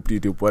doing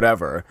hoop-de-doop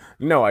whatever.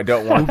 No, I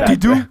don't want that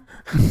to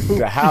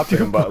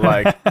happen. But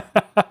like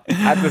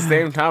at the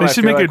same time, they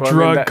should make a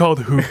drug called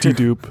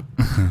hoop-de-doop.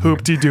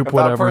 Hoop-de-doop if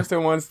whatever. If that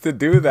person wants to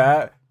do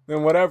that,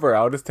 then whatever.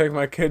 I'll just take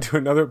my kid to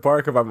another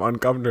park if I'm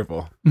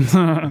uncomfortable.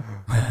 Yeah,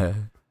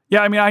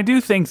 I mean, I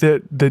do think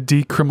that the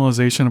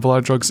decriminalization of a lot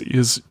of drugs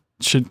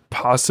should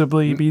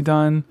possibly be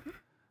done.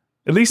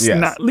 At least,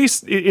 at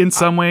least in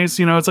some ways,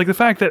 it's like the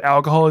fact that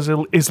alcohol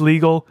is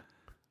legal,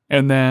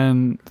 and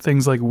then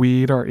things like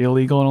weed are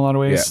illegal in a lot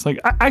of ways. Yeah. Like,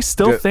 I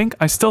still think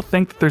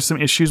that there's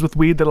some issues with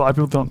weed that a lot of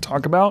people don't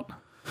talk about.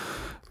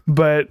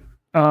 But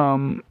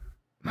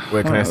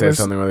wait, can I say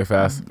something really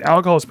fast?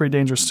 Alcohol is pretty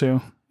dangerous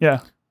too. Yeah.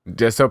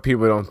 Just so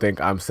people don't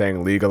think I'm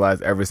saying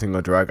legalize every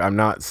single drug, I'm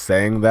not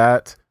saying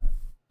that.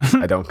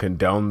 I don't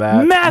condone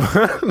that.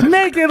 Meth!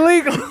 Make it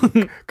legal!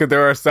 Because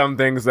there are some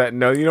things that,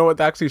 that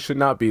actually should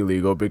not be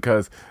legal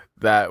because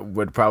that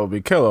would probably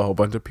kill a whole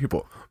bunch of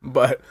people.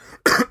 But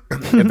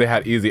if they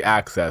had easy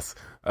access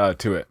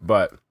to it.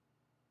 But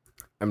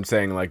I'm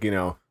saying, like,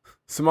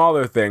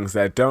 smaller things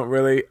that don't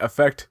really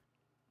affect,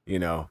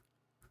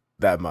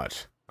 that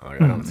much. I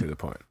don't see the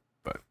point.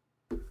 But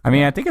I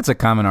mean, I think it's a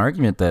common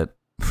argument that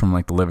from,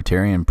 like, the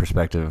libertarian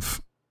perspective,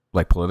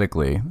 like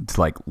politically,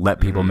 to like let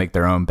people make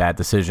their own bad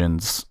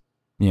decisions,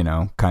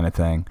 kind of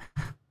thing.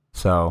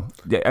 So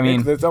I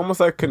mean, it's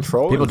almost like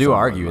control. People do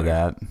argue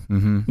that.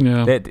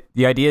 Yeah,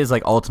 the idea is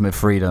like ultimate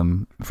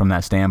freedom from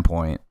that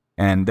standpoint,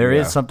 and there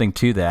is something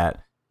to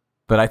that.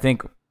 But I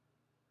think,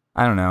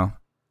 I don't know.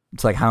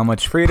 It's like how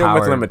much freedom power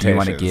with limitations. Do you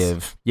want to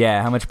give?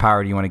 Yeah, how much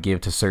power do you want to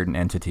give to certain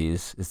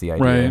entities? Is the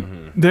idea. Right.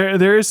 Mm-hmm.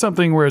 There is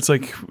something where it's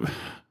like,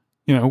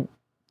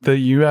 the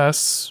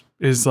U.S.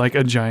 is like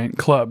a giant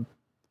club.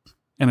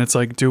 And it's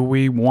like, do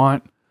we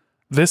want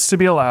this to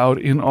be allowed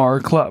in our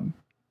club?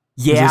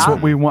 Yeah. Is this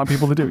what we want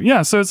people to do?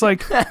 Yeah. So it's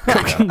like,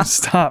 cocaine,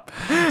 stop.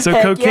 So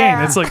cocaine,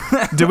 it's like,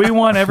 do we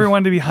want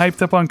everyone to be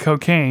hyped up on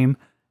cocaine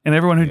and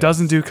everyone who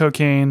doesn't do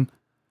cocaine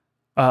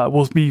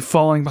will be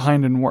falling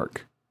behind in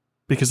work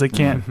because they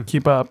can't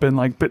keep up and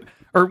like,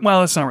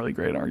 that's not really a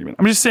great argument.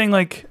 I'm just saying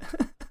like,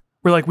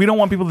 we're like, we don't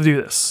want people to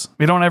do this.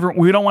 We don't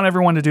want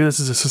everyone to do this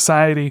as a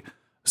society.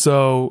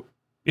 So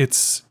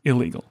it's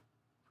illegal.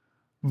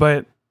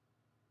 But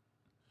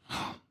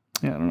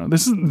yeah, I don't know.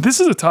 This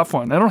is a tough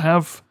one. I don't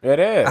have. It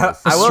is.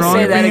 I will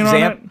say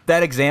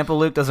that example,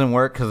 Luke, doesn't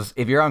work because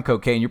if you're on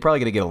cocaine, you're probably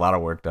gonna get a lot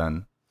of work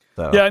done.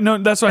 So. Yeah, no,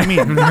 that's what I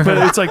mean. But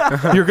it's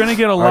like you're gonna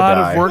get a lot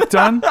of work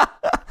done,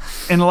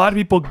 and a lot of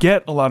people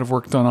get a lot of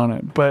work done on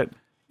it. But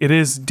it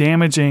is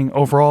damaging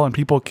overall, and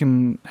people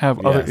can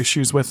have other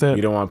issues with it.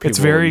 You don't want people. It's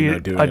very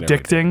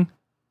addicting.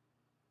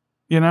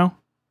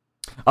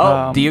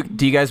 Oh, do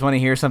you guys want to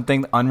hear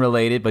something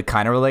unrelated but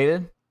kind of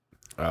related?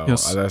 Oh,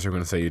 yes. I thought you were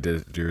going to say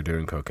you were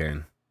doing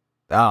cocaine.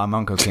 Oh, I'm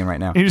on cocaine right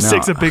now. He just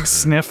takes a big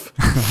sniff.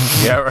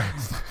 Yeah, right.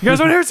 You guys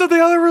want to hear something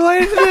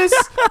unrelated to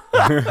this?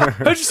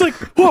 I'm just like,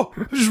 whoa,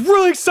 I'm just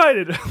really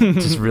excited.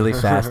 Just really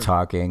fast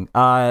talking.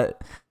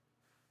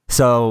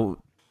 So,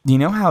 you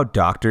know how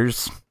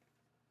doctors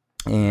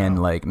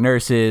and like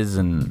nurses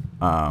and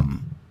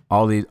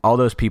all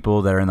those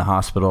people that are in the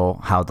hospital,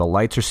 how the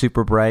lights are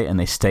super bright and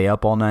they stay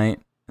up all night?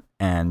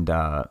 And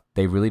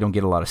they really don't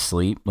get a lot of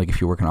sleep, like if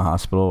you work in a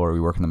hospital or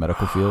you work in the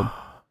medical field.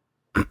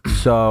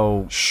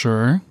 So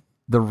sure,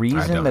 the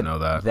reason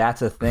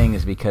that's a thing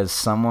is because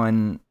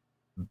someone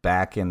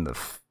back in the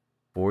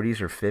 40s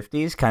or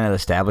 50s kind of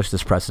established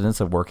this precedence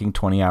of working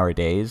 20-hour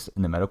days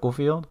in the medical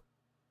field.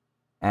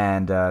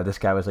 And this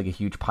guy was like a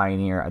huge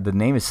pioneer. The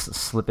name is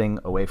slipping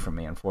away from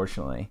me,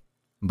 unfortunately.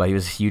 But he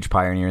was a huge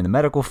pioneer in the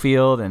medical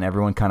field, and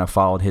everyone kind of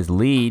followed his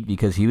lead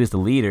because he was the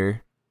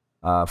leader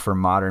for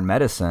modern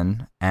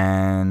medicine,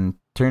 and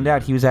turned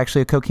out he was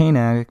actually a cocaine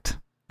addict,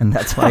 and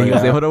that's why he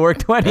was able to work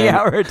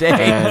 20-hour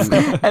days,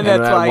 and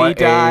that's why he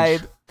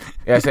died.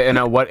 And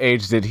at what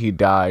age did he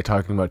die?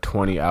 Talking about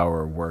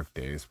 20-hour work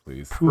days,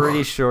 please.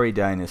 Pretty sure he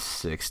died in his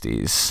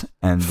 60s,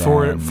 and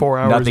then 4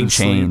 hours nothing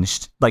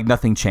changed. Like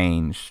nothing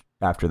changed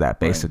after that.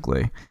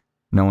 Basically,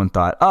 no one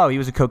thought, oh, he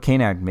was a cocaine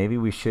addict. Maybe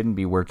we shouldn't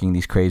be working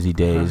these crazy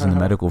days in the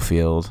medical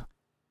field.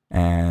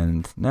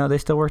 And no, they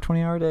still work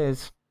 20-hour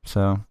days.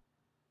 So.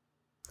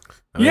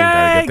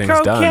 Yay,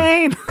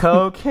 cocaine!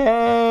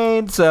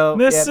 Cocaine! So,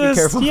 be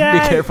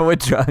careful with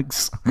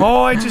drugs.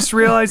 Oh, I just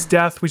realized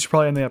death. We should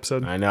probably end the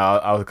episode. I know,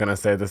 I was going to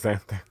say the same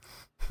thing.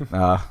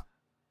 I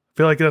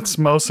feel like that's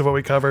most of what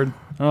we covered.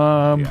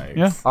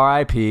 Yeah.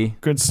 R.I.P.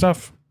 Good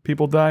stuff.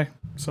 People die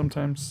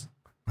sometimes.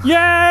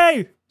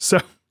 Yay! So,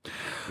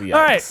 all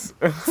right.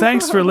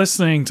 Thanks for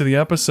listening to the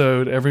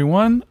episode,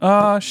 everyone.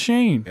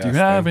 Shane, do you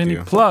have any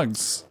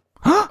plugs?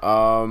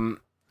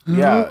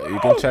 Yeah, you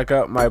can check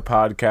out my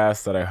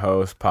podcast that I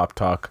host, Pop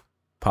Talk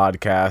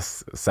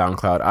Podcast,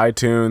 SoundCloud,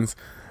 iTunes,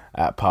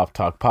 at Pop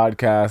Talk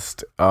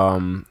Podcast.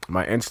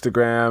 My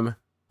Instagram,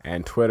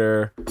 And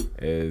Twitter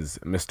is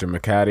Mr.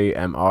 McCatty,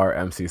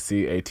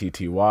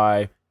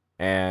 MrMCCAtty.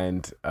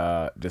 And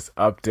just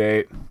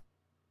update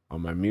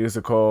on my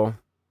musical.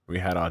 We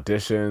had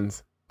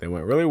auditions. They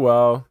went really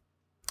well.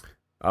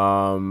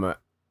 And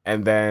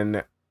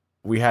then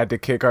we had to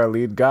kick our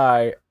lead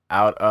guy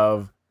out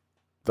of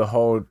the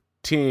whole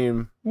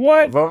team.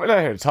 What? But we're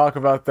not here to talk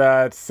about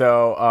that.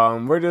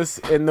 So we're just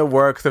in the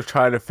works of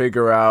trying to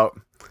figure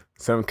out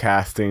some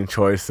casting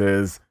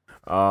choices.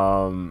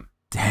 Dang.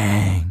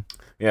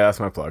 Yeah, that's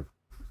my plug.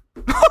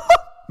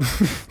 I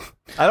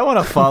don't want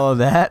to follow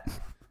that.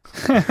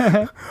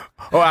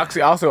 Oh,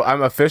 actually, also,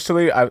 I'm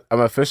officially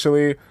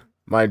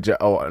my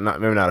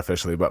maybe not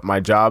officially, but my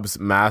job's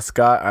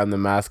mascot. I'm the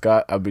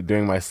mascot. I'll be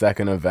doing my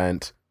second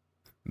event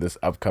this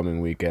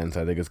upcoming weekend,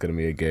 so I think it's gonna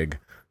be a gig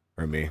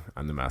for me.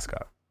 I'm the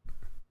mascot.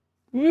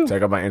 Woo.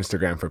 Check out my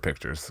Instagram for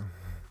pictures.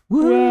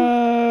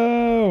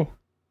 Whoa.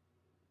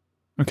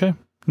 Okay,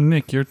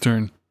 Nick, your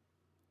turn.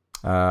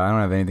 I don't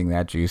have anything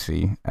that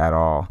juicy at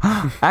all.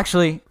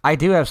 Actually, I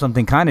do have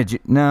something kind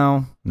of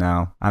No,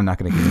 I'm not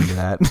going to get into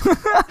that.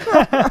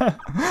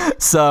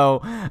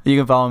 So you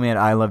can follow me at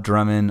I Love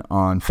Drummond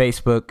on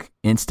Facebook,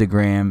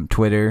 Instagram,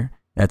 Twitter.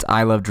 That's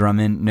I Love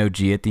Drummond, no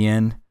G at the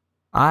end.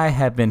 I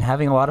have been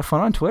having a lot of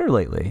fun on Twitter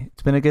lately.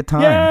 It's been a good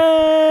time.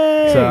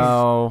 Yay!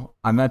 So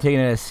I'm not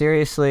taking it as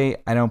seriously.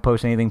 I don't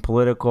post anything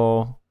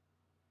political.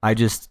 I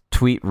just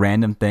tweet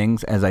random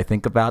things as I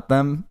think about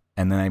them,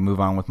 and then I move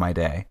on with my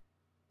day.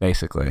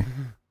 Basically,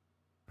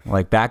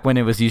 like back when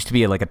it used to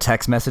be like a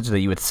text message that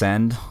you would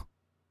send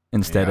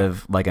instead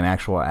of like an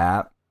actual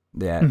app.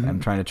 Yeah, I'm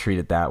trying to treat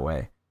it that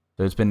way.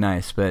 So it's been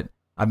nice, but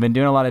I've been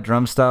doing a lot of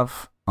drum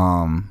stuff.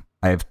 I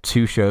have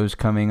 3 shows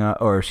coming up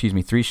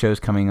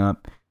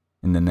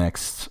in the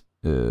next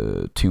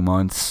 2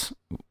 months,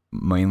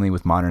 mainly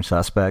with Modern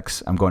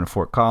Suspects. I'm going to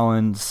Fort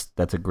Collins.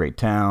 That's a great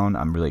town.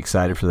 I'm really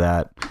excited for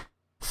that.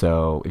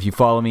 So if you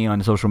follow me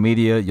on social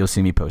media, you'll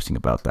see me posting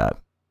about that.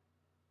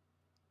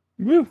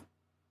 Woo.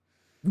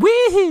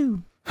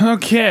 Woohoo!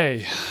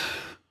 Okay.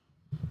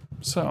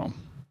 So,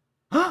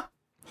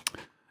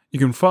 you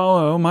can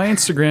follow my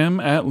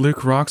Instagram at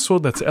Luke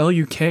Roxwold. That's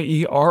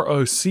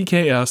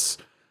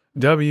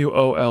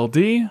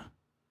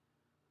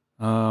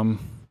LukeRockswold.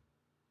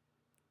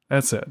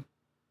 That's it.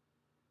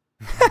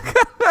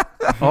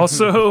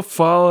 Also,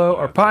 follow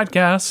our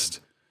podcast,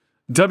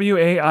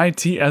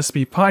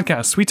 WAITSB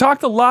Podcast. We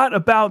talked a lot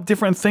about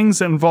different things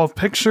that involve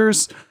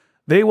pictures.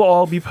 They will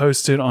all be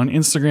posted on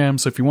Instagram,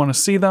 so if you want to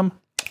see them,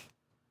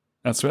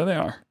 that's where they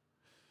are.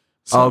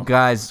 So, oh,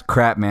 guys,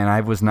 crap, man.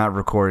 I was not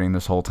recording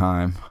this whole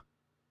time.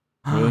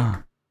 Really?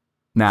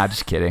 Nah,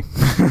 just kidding.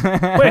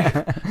 Wait,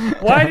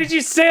 why did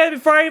you say it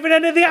before I even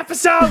ended the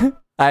episode?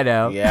 I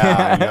know.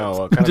 Yeah, I know.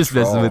 What kind I'm just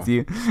messing with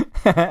you.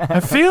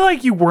 I feel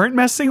like you weren't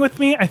messing with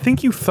me. I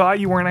think you thought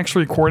you weren't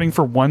actually recording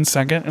for 1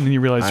 second, and then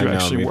you realized you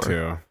actually were.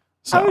 Too.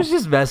 So. I was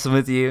just messing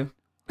with you.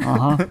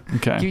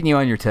 Okay. Keeping you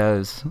on your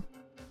toes.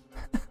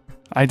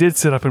 I did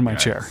sit up in my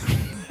chair.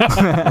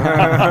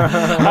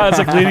 I was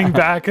like leaning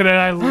back, and then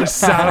I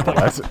sat up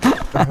like,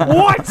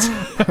 what?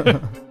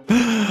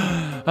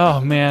 Oh,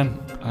 man.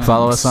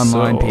 Follow us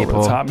online,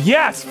 people.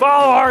 Yes,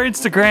 follow our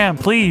Instagram,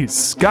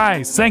 please.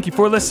 Guys, thank you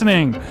for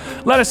listening.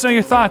 Let us know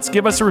your thoughts.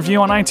 Give us a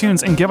review on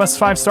iTunes and give us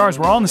 5 stars.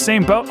 We're all in the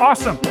same boat.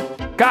 Awesome.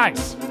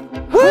 Guys.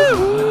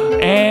 Woo!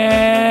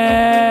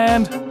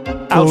 And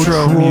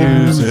outro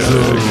music.